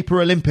the Paper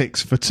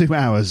Olympics for 2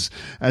 hours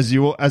as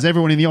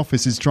everyone in the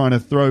office is trying to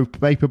throw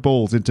paper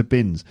balls into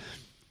bins.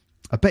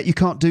 I bet you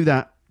can't do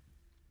that.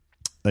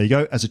 There you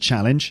go, as a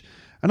challenge.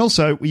 And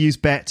also, we use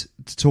bet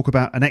to talk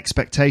about an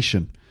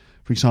expectation.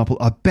 For example,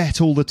 I bet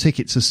all the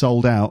tickets are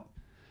sold out.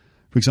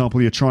 For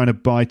example, you're trying to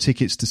buy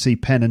tickets to see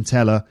Penn and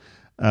Teller,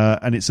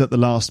 and it's at the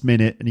last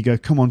minute, and you go,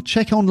 come on,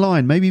 check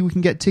online, maybe we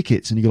can get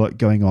tickets. And you're like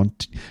going on,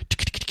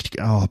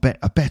 oh,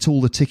 I bet all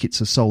the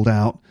tickets are sold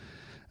out.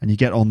 And you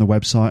get on the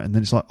website, and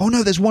then it's like, oh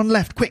no, there's one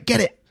left. Quick,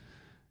 get it.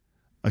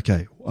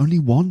 Okay, only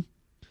one.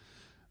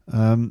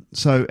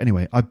 So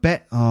anyway, I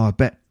bet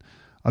they're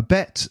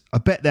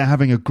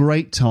having a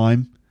great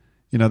time.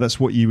 You know, that's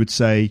what you would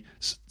say.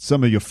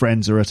 Some of your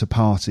friends are at a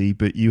party,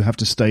 but you have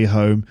to stay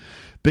home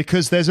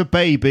because there's a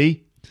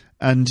baby.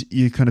 And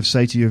you kind of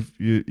say to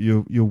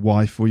your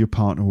wife or your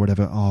partner or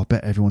whatever, oh, I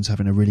bet everyone's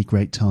having a really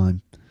great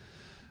time.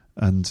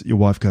 And your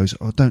wife goes,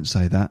 oh, don't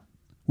say that.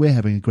 We're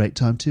having a great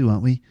time too,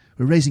 aren't we?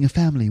 We're raising a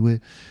family.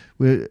 We're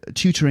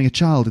tutoring a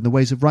child in the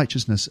ways of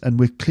righteousness, and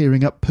we're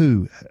clearing up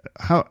poo.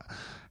 How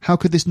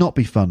could this not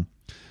be fun?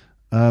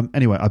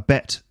 Anyway, I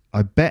bet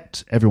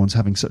everyone's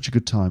having such a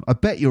good time. I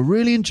bet you're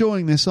really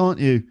enjoying this,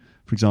 aren't you?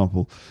 For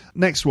example.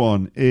 Next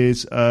one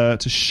is to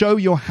show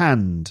your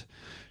hand.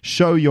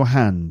 Show your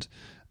hand.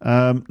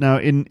 Now,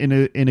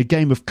 in a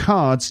game of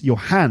cards, your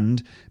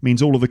hand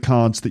means all of the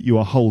cards that you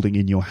are holding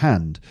in your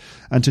hand.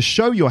 And to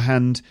show your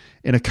hand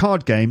in a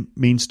card game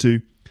means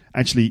to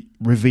actually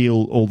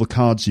reveal all the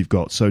cards you've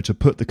got. So to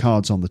put the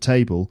cards on the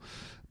table.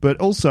 But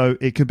also,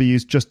 it could be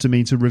used just to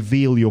mean to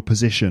reveal your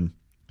position,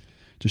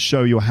 to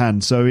show your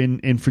hand. So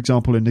in for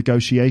example, in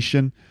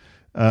negotiation,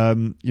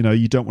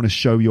 you don't want to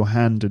show your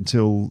hand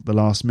until the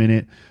last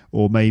minute,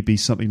 or maybe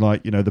something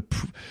like,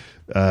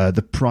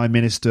 the Prime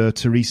Minister,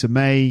 Theresa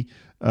May,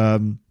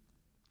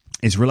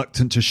 is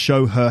reluctant to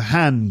show her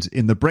hand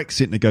in the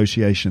Brexit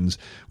negotiations,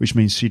 which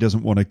means she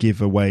doesn't want to give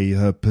away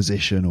her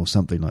position or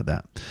something like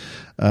that.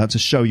 To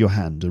show your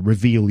hand, to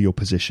reveal your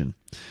position.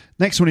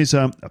 Next one is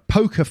a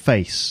poker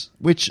face,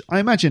 which I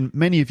imagine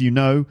many of you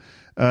know.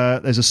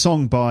 There's a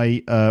song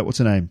by, what's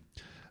her name?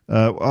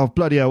 Oh,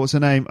 bloody hell, what's her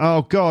name?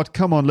 Oh, God,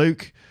 come on,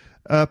 Luke.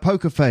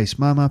 Poker Face,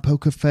 Mama,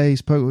 Poker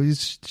Face.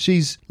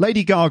 She's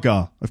Lady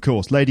Gaga, of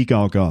course, Lady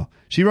Gaga.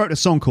 She wrote a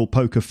song called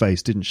Poker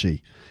Face, didn't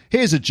she?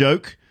 Here's a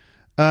joke.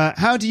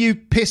 How do you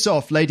piss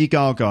off Lady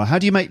Gaga? How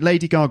do you make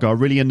Lady Gaga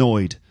really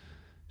annoyed?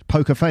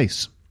 Poker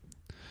Face.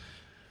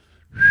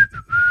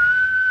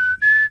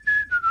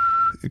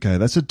 Okay,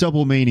 that's a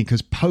double meaning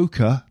because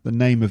poker, the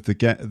name of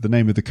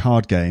the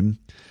card game,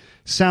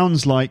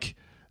 sounds like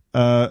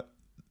the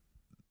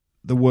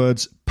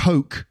words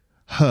poke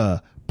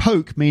her.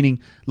 Poke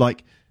meaning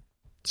like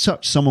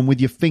touch someone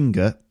with your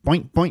finger,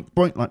 boink, boink,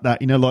 boink, like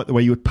that. Like the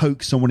way you would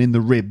poke someone in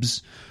the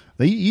ribs.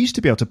 They used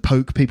to be able to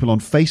poke people on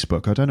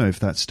Facebook. I don't know if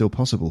that's still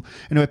possible.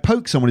 Anyway,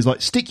 poke someone is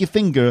like stick your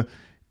finger,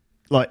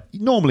 like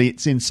normally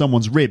it's in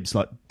someone's ribs,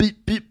 like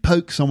beep, beep,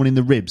 poke someone in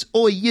the ribs.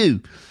 Or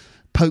you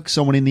poke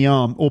someone in the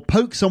arm, or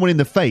poke someone in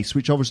the face,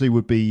 which obviously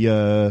would be...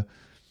 that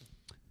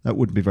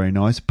wouldn't be very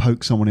nice.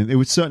 Poke someone in... It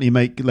would certainly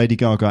make Lady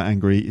Gaga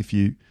angry if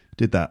you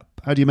did that.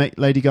 How do you make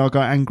Lady Gaga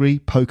angry?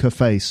 Poke her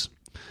face.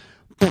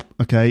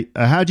 Okay.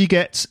 How do you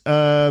get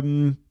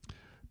Pikachu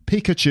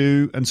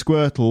and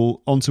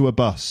Squirtle onto a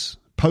bus?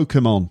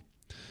 Pokemon.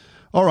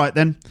 All right,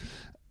 then.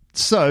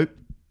 So,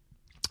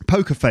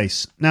 poker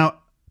face. Now,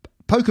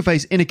 poker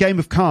face, in a game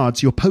of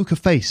cards, your poker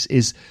face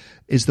is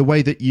the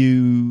way that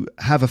you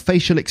have a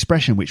facial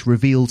expression which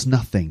reveals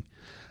nothing.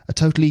 A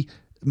totally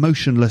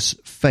motionless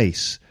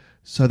face,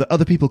 so that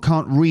other people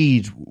can't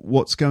read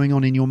what's going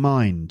on in your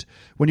mind.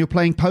 When you're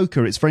playing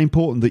poker, it's very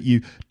important that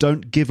you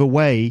don't give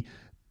away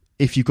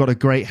if you've got a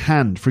great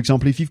hand. For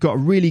example, if you've got a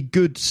really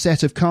good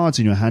set of cards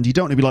in your hand, you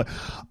don't want to be like,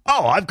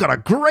 oh, I've got a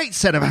great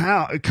set of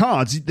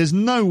cards. There's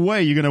no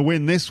way you're going to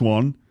win this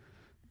one.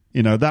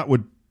 That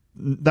would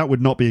that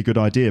would not be a good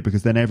idea,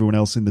 because then everyone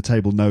else in the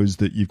table knows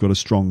that you've got a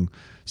strong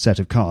set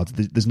of cards.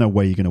 There's no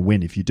way you're going to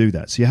win if you do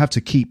that. So you have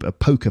to keep a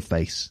poker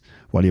face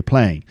while you're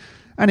playing.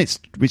 And it's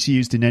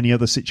used in any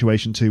other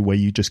situation too, where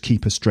you just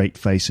keep a straight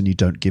face and you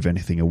don't give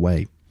anything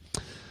away.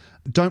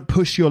 Don't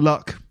push your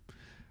luck.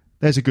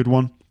 There's a good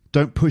one.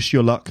 Don't push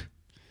your luck.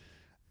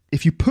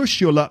 If you push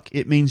your luck,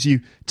 it means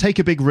you take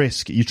a big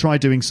risk. You try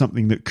doing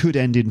something that could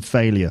end in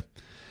failure.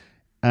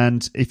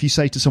 And if you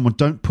say to someone,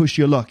 don't push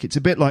your luck, it's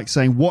a bit like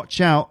saying, watch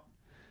out,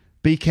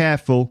 be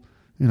careful,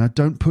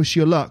 don't push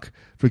your luck.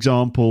 For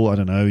example, I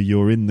don't know,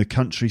 you're in the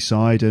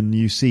countryside and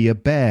you see a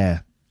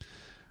bear.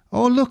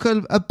 Oh, look,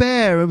 a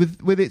bear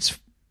with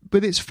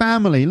its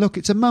family. Look,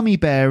 it's a mummy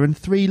bear and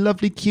 3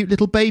 lovely, cute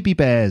little baby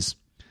bears.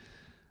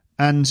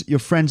 And your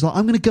friend's like,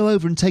 I'm going to go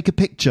over and take a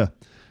picture.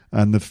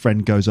 And the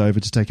friend goes over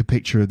to take a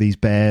picture of these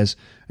bears.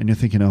 And you're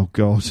thinking, oh,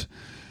 God,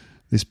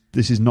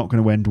 this is not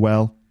going to end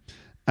well.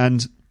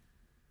 And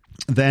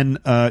then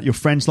your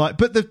friend's like,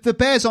 but the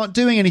bears aren't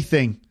doing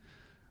anything.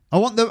 I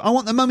want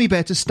the mummy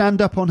bear to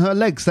stand up on her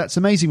legs. That's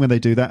amazing when they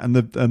do that.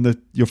 And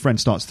your friend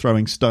starts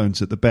throwing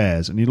stones at the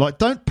bears. And you're like,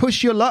 don't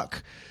push your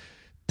luck.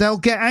 They'll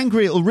get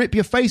angry. It'll rip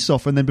your face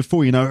off. And then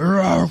before you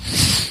know,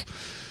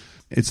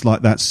 it's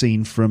like that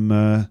scene from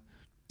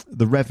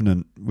The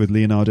Revenant with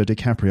Leonardo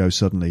DiCaprio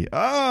suddenly.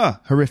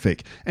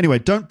 Horrific. Anyway,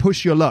 don't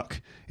push your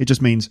luck. It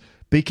just means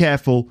be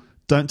careful.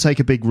 Don't take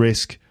a big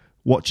risk.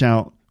 Watch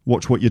out.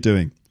 Watch what you're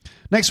doing.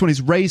 Next one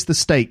is raise the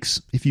stakes.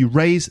 If you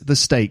raise the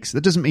stakes, that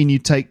doesn't mean you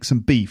take some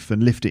beef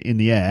and lift it in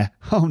the air.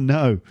 Oh,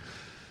 no.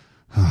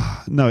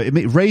 No, it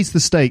means raise the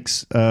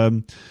stakes.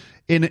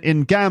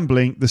 In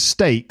gambling, the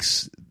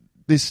stakes,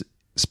 this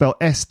spelled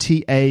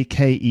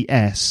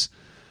S-T-A-K-E-S,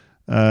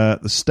 the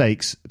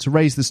stakes. To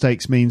raise the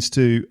stakes means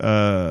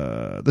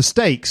the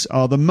stakes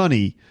are the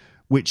money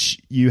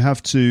which you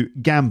have to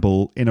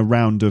gamble in a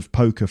round of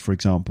poker, for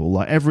example.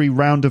 Like every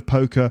round of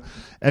poker,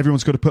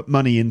 everyone's got to put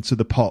money into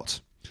the pot.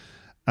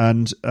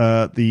 And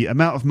the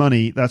amount of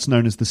money, that's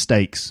known as the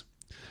stakes.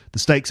 The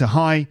stakes are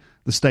high,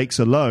 the stakes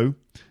are low,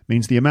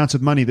 means the amount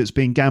of money that's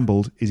being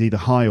gambled is either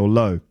high or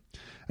low.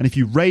 And if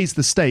you raise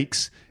the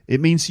stakes, it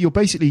means you're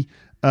basically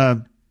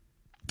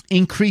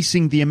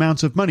increasing the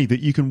amount of money that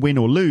you can win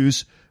or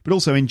lose, but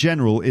also in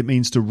general, it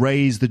means to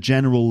raise the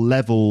general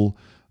level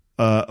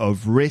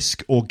of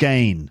risk or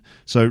gain.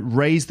 So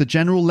raise the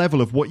general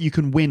level of what you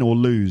can win or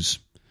lose.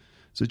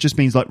 So it just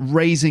means like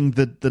raising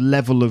the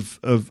level of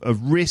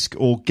risk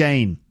or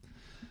gain.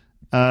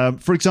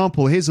 For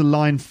example, here's a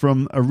line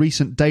from a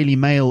recent Daily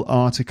Mail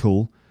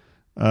article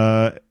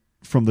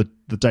from the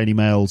Daily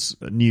Mail's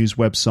news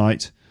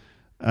website.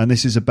 And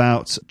this is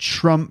about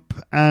Trump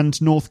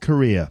and North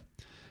Korea.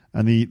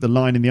 And the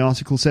line in the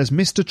article says,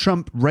 Mr.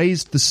 Trump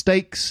raised the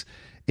stakes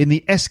in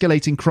the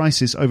escalating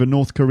crisis over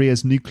North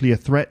Korea's nuclear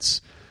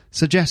threats,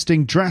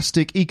 suggesting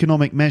drastic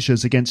economic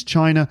measures against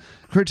China,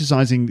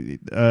 criticising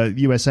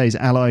USA's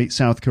ally,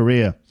 South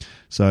Korea.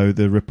 So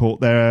the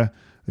report there,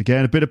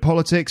 again, a bit of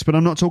politics, but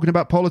I'm not talking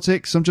about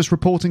politics. I'm just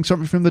reporting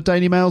something from the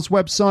Daily Mail's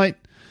website.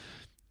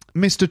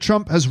 Mr.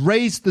 Trump has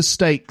raised the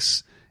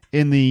stakes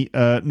in the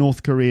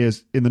North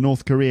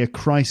Korea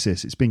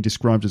crisis. It's being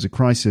described as a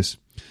crisis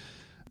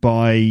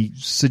by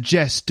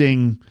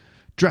suggesting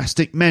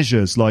drastic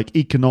measures like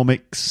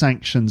economic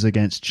sanctions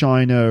against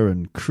China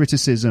and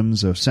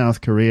criticisms of South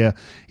Korea.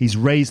 He's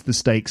raised the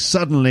stakes.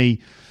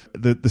 Suddenly,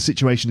 the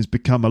situation has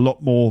become a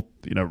lot more,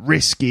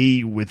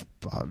 risky with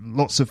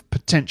lots of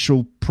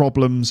potential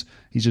problems.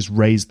 He's just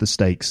raised the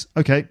stakes.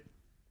 Okay.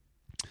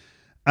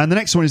 And the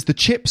next one is the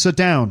chips are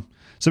down.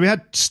 So we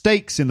had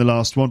steaks in the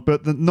last one,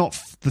 but not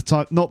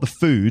the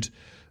food,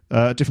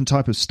 a different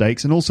type of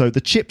steaks. And also the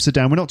chips are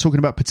down. We're not talking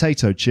about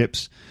potato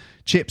chips.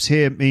 Chips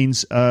here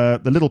means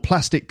the little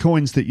plastic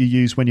coins that you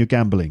use when you're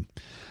gambling.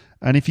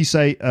 And if you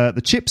say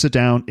the chips are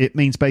down, it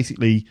means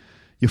basically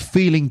you're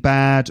feeling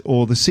bad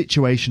or the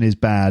situation is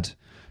bad.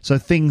 So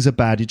things are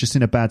bad. You're just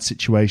in a bad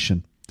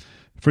situation.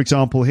 For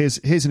example, here's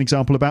an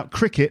example about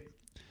cricket.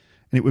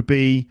 And it would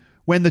be,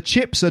 when the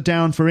chips are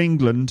down for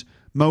England,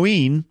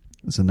 Moeen,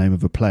 that's the name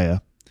of a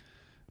player,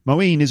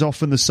 Moeen is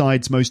often the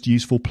side's most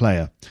useful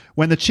player.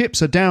 When the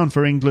chips are down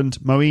for England,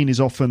 Moeen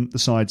is often the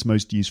side's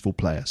most useful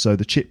player. So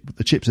the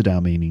chips are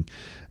down, meaning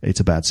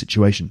it's a bad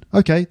situation.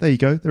 Okay, there you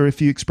go. There are a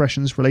few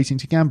expressions relating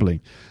to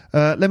gambling.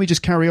 Let me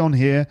just carry on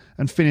here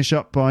and finish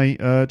up by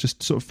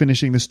just sort of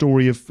finishing the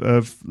story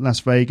of Las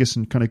Vegas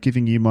and kind of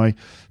giving you my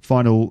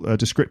final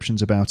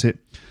descriptions about it.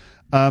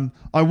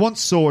 I once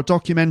saw a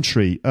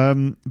documentary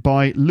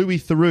by Louis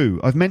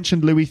Theroux. I've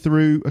mentioned Louis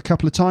Theroux a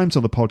couple of times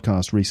on the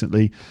podcast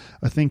recently.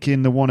 I think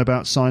in the one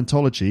about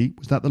Scientology.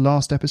 Was that the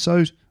last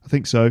episode? I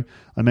think so.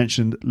 I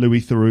mentioned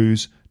Louis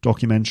Theroux's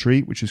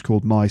documentary, which is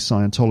called My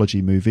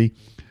Scientology Movie.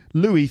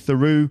 Louis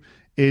Theroux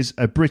is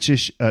a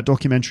British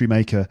documentary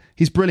maker.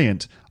 He's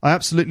brilliant. I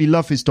absolutely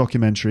love his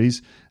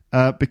documentaries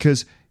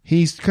because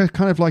he's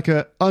kind of like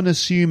an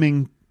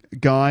unassuming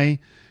guy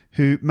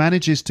who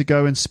manages to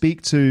go and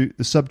speak to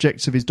the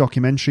subjects of his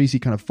documentaries. He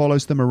kind of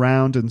follows them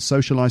around and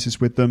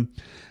socializes with them.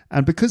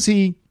 And because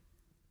he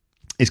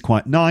is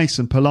quite nice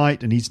and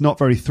polite, and he's not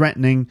very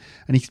threatening,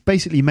 and he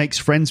basically makes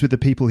friends with the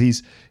people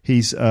he's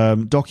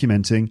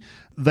documenting.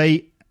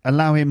 They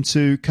allow him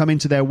to come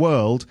into their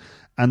world,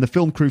 and the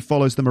film crew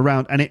follows them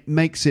around, and it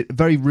makes it a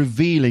very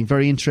revealing,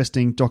 very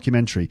interesting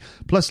documentary.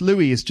 Plus,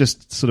 Louis is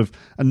just sort of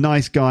a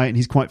nice guy, and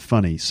he's quite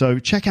funny. So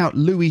check out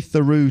Louis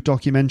Theroux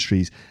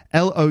documentaries,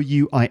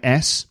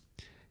 LouisTheroux.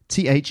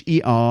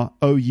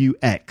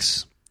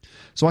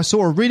 So I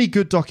saw a really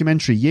good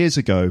documentary years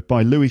ago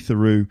by Louis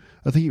Theroux.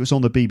 I think it was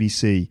on the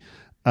BBC.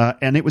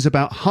 And it was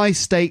about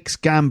high-stakes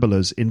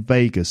gamblers in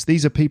Vegas.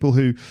 These are people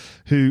who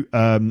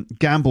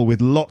gamble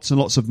with lots and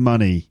lots of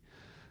money.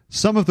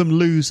 Some of them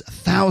lose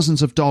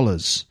thousands of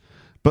dollars,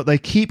 but they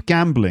keep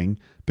gambling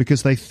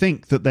because they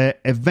think that they're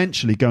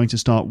eventually going to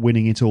start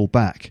winning it all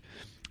back.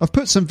 I've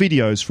put some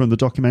videos from the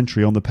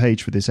documentary on the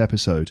page for this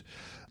episode,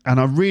 and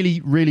I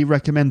really, really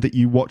recommend that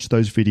you watch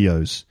those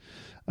videos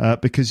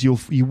because you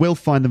will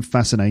find them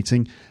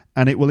fascinating,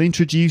 and it will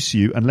introduce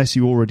you, unless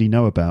you already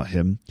know about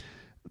him,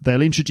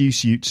 they'll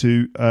introduce you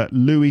to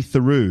Louis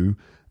Theroux,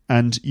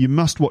 and you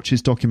must watch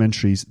his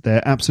documentaries.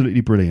 They're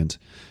absolutely brilliant.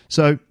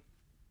 So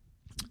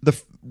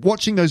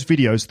watching those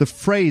videos, the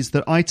phrase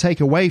that I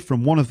take away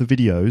from one of the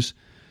videos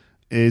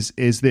is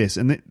this.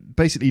 And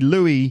basically,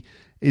 Louis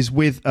is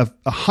with a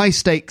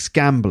high-stakes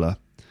gambler,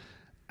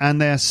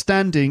 and they're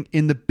standing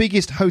in the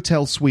biggest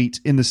hotel suite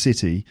in the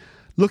city,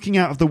 looking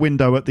out of the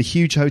window at the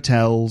huge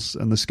hotels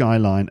and the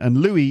skyline. And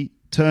Louis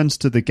turns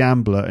to the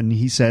gambler and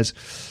he says,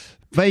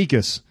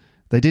 "Vegas,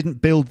 they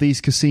didn't build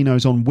these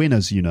casinos on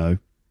winners, you know."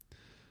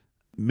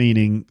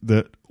 Meaning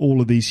that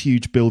all of these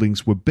huge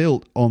buildings were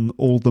built on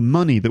all the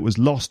money that was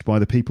lost by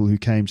the people who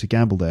came to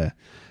gamble there.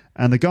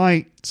 And the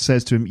guy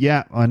says to him,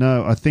 "Yeah, I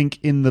know. I think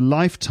in the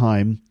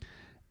lifetime,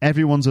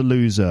 everyone's a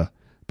loser.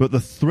 But the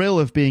thrill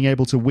of being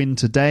able to win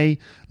today,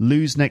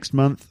 lose next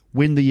month,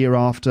 win the year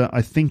after,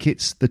 I think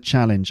it's the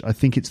challenge. I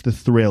think it's the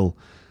thrill.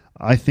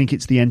 I think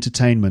it's the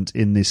entertainment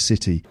in this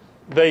city."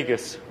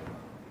 Vegas.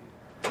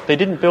 They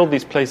didn't build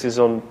these places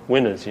on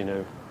winners, you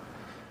know.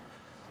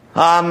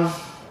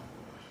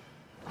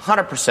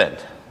 100%.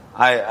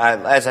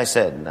 As I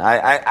said,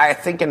 I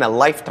think in a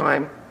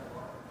lifetime,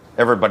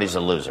 everybody's a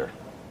loser.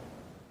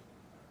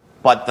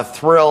 But the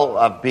thrill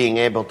of being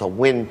able to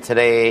win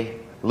today,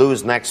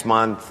 lose next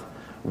month,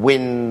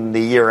 win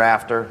the year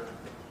after,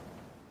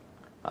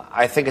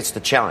 I think it's the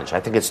challenge.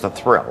 I think it's the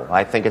thrill.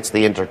 I think it's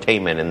the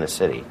entertainment in the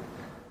city.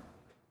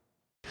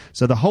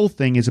 So the whole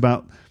thing is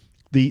about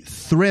the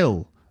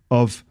thrill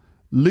of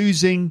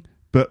losing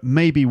but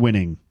maybe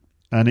winning.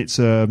 And it's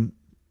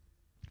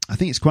I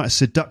think it's quite a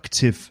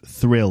seductive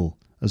thrill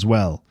as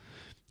well.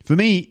 For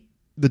me,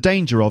 the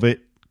danger of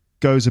it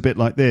goes a bit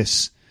like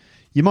this.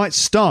 You might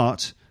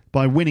start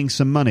by winning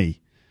some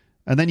money,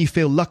 and then you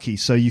feel lucky,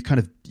 so you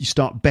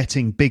start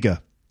betting bigger,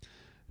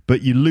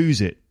 but you lose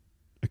it.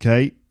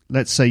 Okay,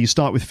 let's say you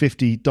start with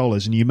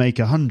 $50 and you make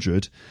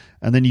 $100,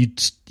 and then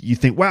you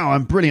think, "Wow,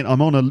 I'm brilliant!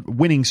 I'm on a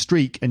winning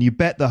streak," and you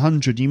bet the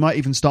 100. You might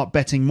even start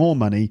betting more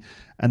money,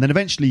 and then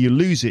eventually you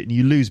lose it, and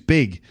you lose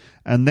big,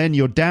 and then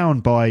you're down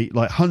by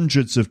like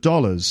hundreds of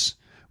dollars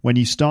when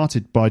you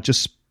started by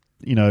just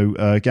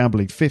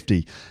gambling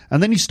 50,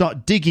 and then you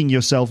start digging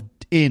yourself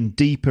in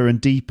deeper and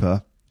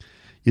deeper.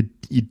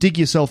 You dig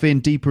yourself in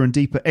deeper and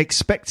deeper,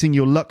 expecting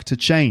your luck to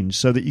change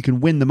so that you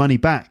can win the money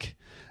back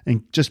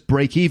and just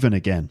break even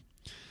again.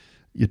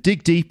 You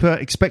dig deeper,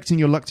 expecting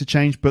your luck to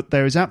change, but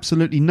there is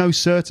absolutely no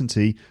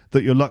certainty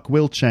that your luck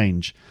will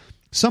change.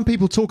 Some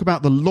people talk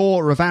about the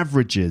law of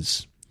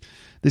averages,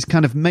 this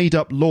kind of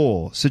made-up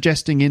law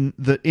suggesting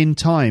that in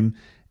time,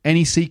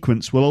 any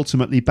sequence will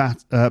ultimately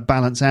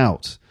balance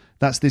out.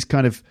 That's this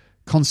kind of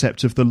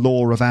concept of the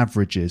law of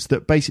averages,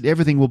 that basically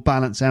everything will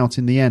balance out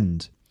in the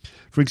end.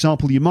 For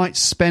example, you might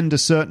spend a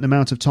certain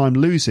amount of time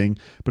losing,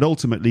 but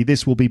ultimately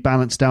this will be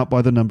balanced out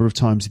by the number of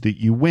times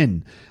that you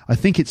win. I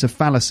think it's a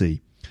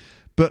fallacy.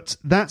 But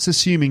that's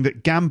assuming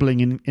that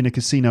gambling in a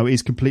casino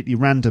is completely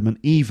random and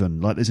even,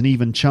 like there's an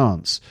even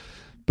chance.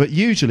 But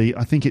usually,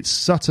 I think it's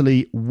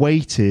subtly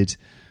weighted,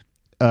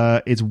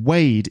 it's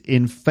weighed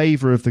in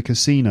favour of the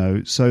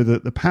casino, so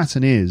that the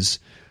pattern is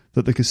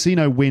that the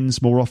casino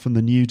wins more often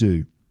than you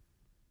do.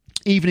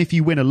 Even if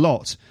you win a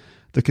lot,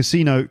 the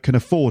casino can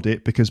afford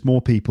it because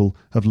more people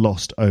have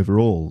lost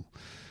overall.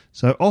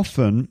 So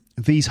often,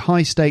 these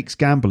high-stakes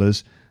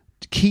gamblers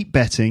keep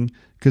betting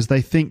because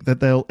they think that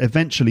they'll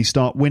eventually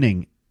start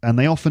winning, and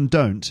they often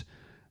don't,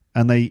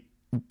 and they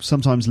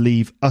sometimes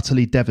leave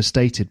utterly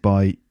devastated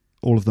by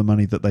all of the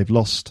money that they've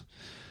lost.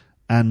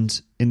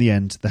 And in the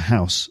end, the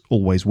house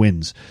always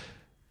wins.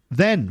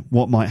 Then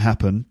what might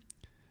happen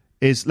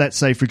is, let's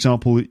say, for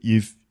example,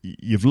 you've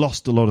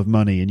lost a lot of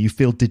money and you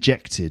feel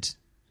dejected.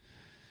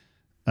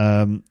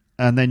 And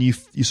then you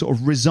sort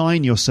of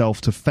resign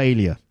yourself to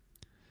failure.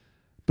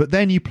 But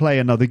then you play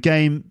another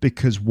game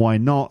because why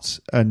not?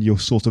 And you're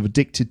sort of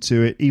addicted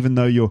to it, even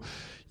though you're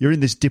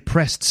in this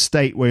depressed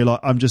state where you're like,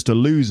 I'm just a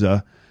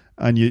loser,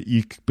 and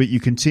but you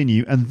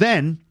continue, and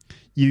then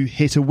you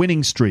hit a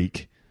winning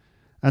streak,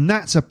 And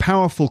that's a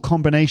powerful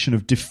combination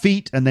of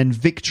defeat and then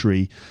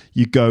victory.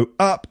 You go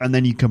up and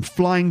then you come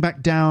flying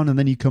back down and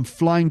then you come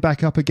flying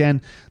back up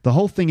again. The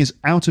whole thing is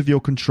out of your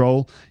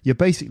control. You're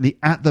basically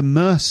at the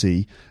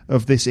mercy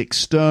of this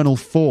external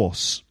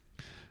force,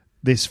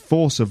 this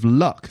force of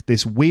luck,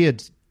 this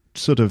weird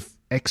sort of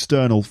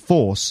external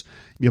force.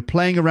 You're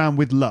playing around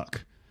with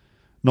luck,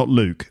 not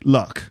Luke,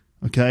 luck,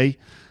 okay?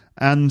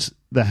 And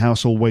the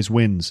house always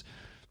wins.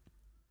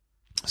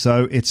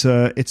 So it's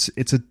a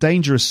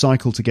dangerous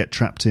cycle to get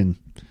trapped in,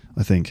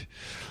 I think.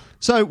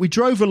 So we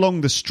drove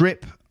along the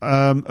strip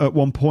at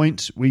one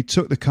point. We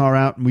took the car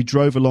out and we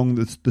drove along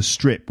the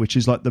strip, which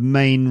is like the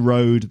main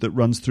road that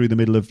runs through the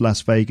middle of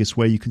Las Vegas,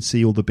 where you can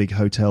see all the big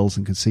hotels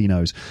and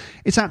casinos.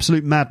 It's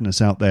absolute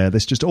madness out there.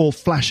 There's just all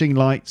flashing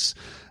lights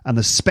and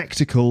the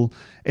spectacle.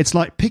 It's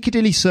like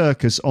Piccadilly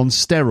Circus on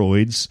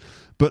steroids,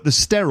 but the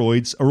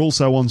steroids are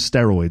also on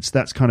steroids.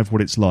 That's kind of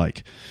what it's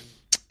like.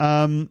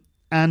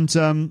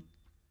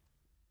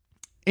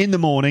 In the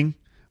morning,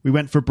 we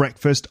went for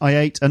breakfast. I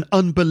ate an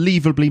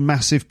unbelievably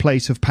massive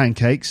plate of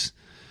pancakes,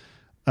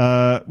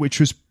 which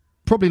was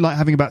probably like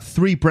having about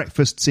 3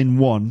 breakfasts in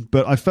one,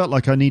 but I felt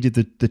like I needed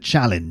the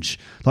challenge.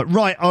 Like,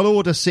 right, I'll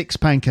order 6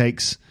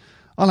 pancakes.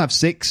 I'll have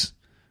 6.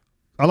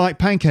 I like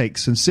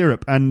pancakes and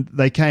syrup, and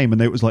they came,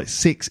 and it was like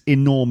 6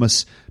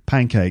 enormous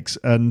pancakes,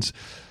 and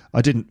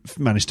I didn't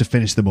manage to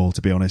finish them all,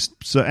 to be honest.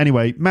 So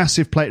anyway,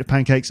 massive plate of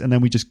pancakes, and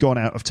then we just got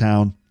out of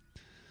town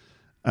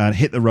and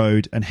hit the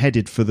road and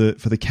headed for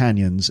the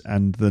canyons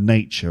and the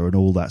nature and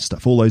all that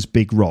stuff, all those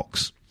big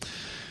rocks.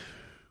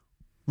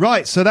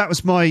 Right, so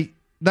that's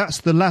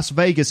the Las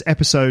Vegas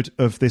episode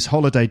of this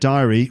holiday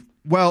diary.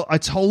 Well, I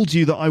told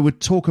you that I would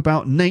talk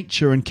about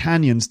nature and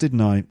canyons, didn't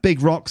I?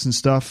 Big rocks and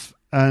stuff,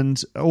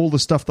 and all the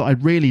stuff that I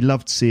really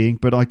loved seeing,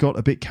 but I got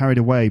a bit carried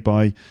away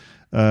by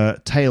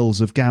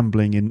tales of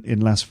gambling in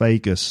Las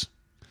Vegas.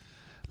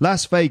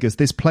 Las Vegas,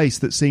 this place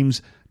that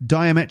seems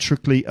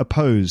diametrically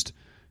opposed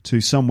to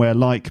somewhere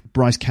like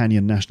Bryce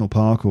Canyon National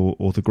Park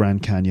or the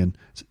Grand Canyon.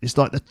 It's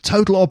like the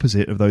total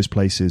opposite of those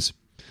places.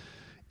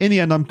 In the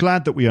end, I'm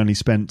glad that we only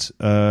spent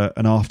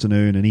an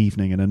afternoon, an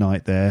evening and a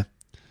night there.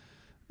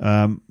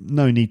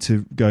 No need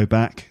to go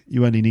back.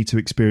 You only need to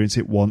experience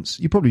it once.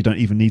 You probably don't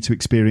even need to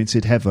experience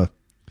it ever.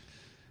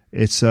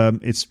 It's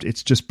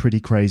just pretty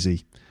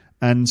crazy.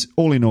 And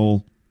all in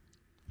all,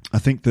 I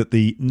think that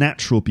the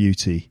natural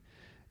beauty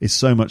is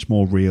so much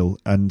more real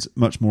and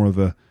much more of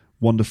a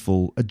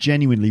wonderful, a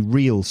genuinely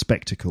real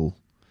spectacle.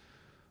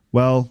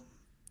 Well,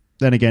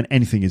 then again,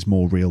 anything is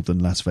more real than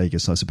Las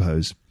Vegas, I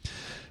suppose.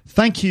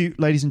 Thank you,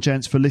 ladies and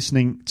gents, for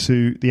listening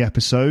to the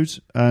episode.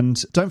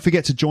 And don't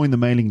forget to join the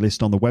mailing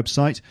list on the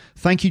website.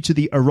 Thank you to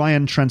the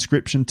Orion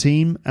transcription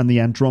team and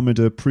the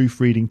Andromeda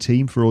proofreading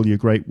team for all your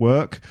great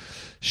work.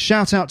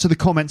 Shout out to the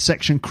comment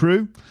section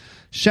crew.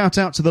 Shout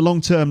out to the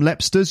long-term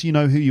Lepsters, you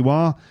know who you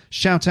are.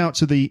 Shout out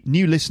to the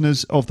new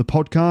listeners of the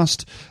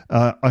podcast.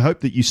 I hope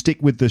that you stick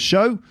with the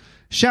show.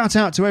 Shout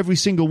out to every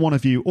single one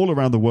of you all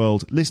around the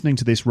world listening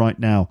to this right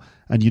now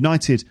and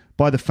united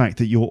by the fact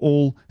that you're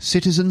all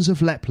citizens of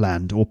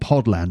Lepland or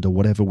Podland or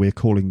whatever we're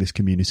calling this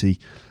community,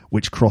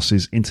 which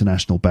crosses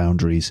international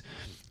boundaries.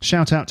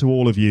 Shout out to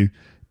all of you.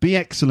 Be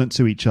excellent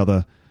to each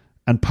other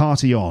and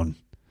party on.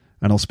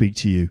 And I'll speak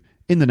to you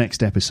in the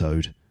next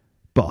episode.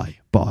 Bye,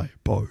 bye,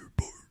 bye,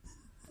 bye.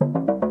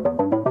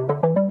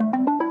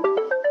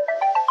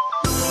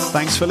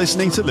 Thanks for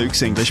listening to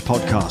Luke's English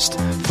Podcast.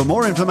 For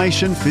more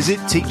information, visit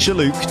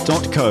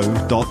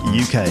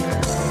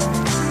teacherluke.co.uk.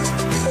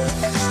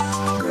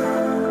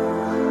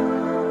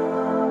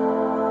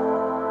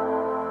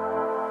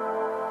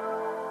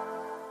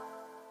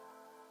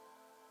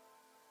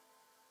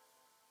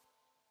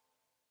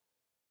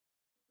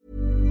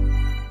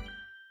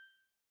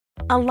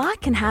 A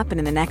lot can happen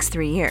in the next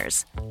 3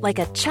 years. Like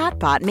a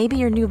chatbot may be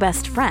your new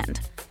best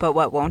friend. But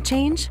what won't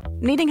change?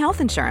 Needing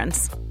health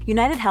insurance.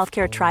 United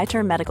Healthcare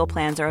Tri-Term Medical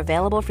Plans are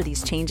available for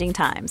these changing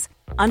times.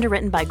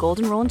 Underwritten by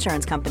Golden Rule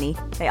Insurance Company,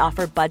 they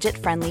offer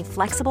budget-friendly,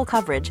 flexible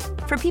coverage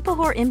for people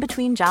who are in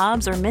between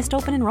jobs or missed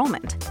open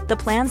enrollment. The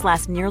plans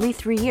last nearly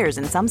 3 years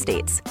in some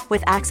states,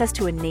 with access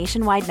to a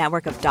nationwide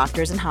network of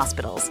doctors and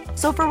hospitals.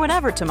 So for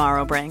whatever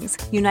tomorrow brings,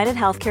 United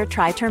Healthcare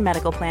Tri-Term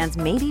Medical Plans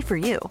may be for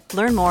you.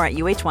 Learn more at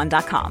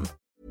uh1.com.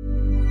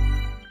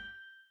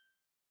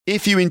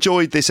 If you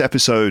enjoyed this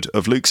episode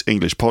of Luke's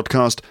English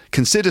Podcast,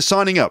 consider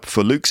signing up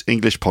for Luke's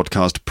English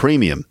Podcast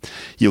Premium.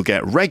 You'll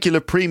get regular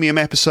premium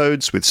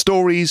episodes with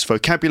stories,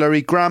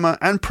 vocabulary, grammar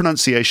and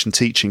pronunciation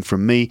teaching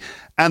from me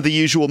and the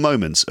usual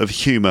moments of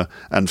humour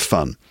and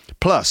fun.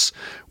 Plus,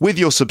 with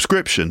your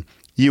subscription,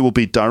 you will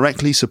be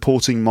directly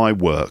supporting my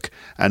work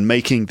and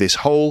making this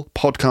whole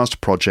podcast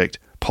project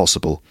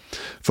possible.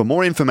 For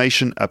more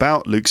information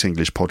about Luke's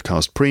English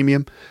Podcast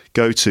Premium,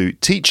 go to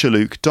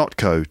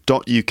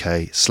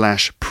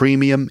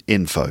teacherluke.co.uk/premium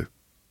info.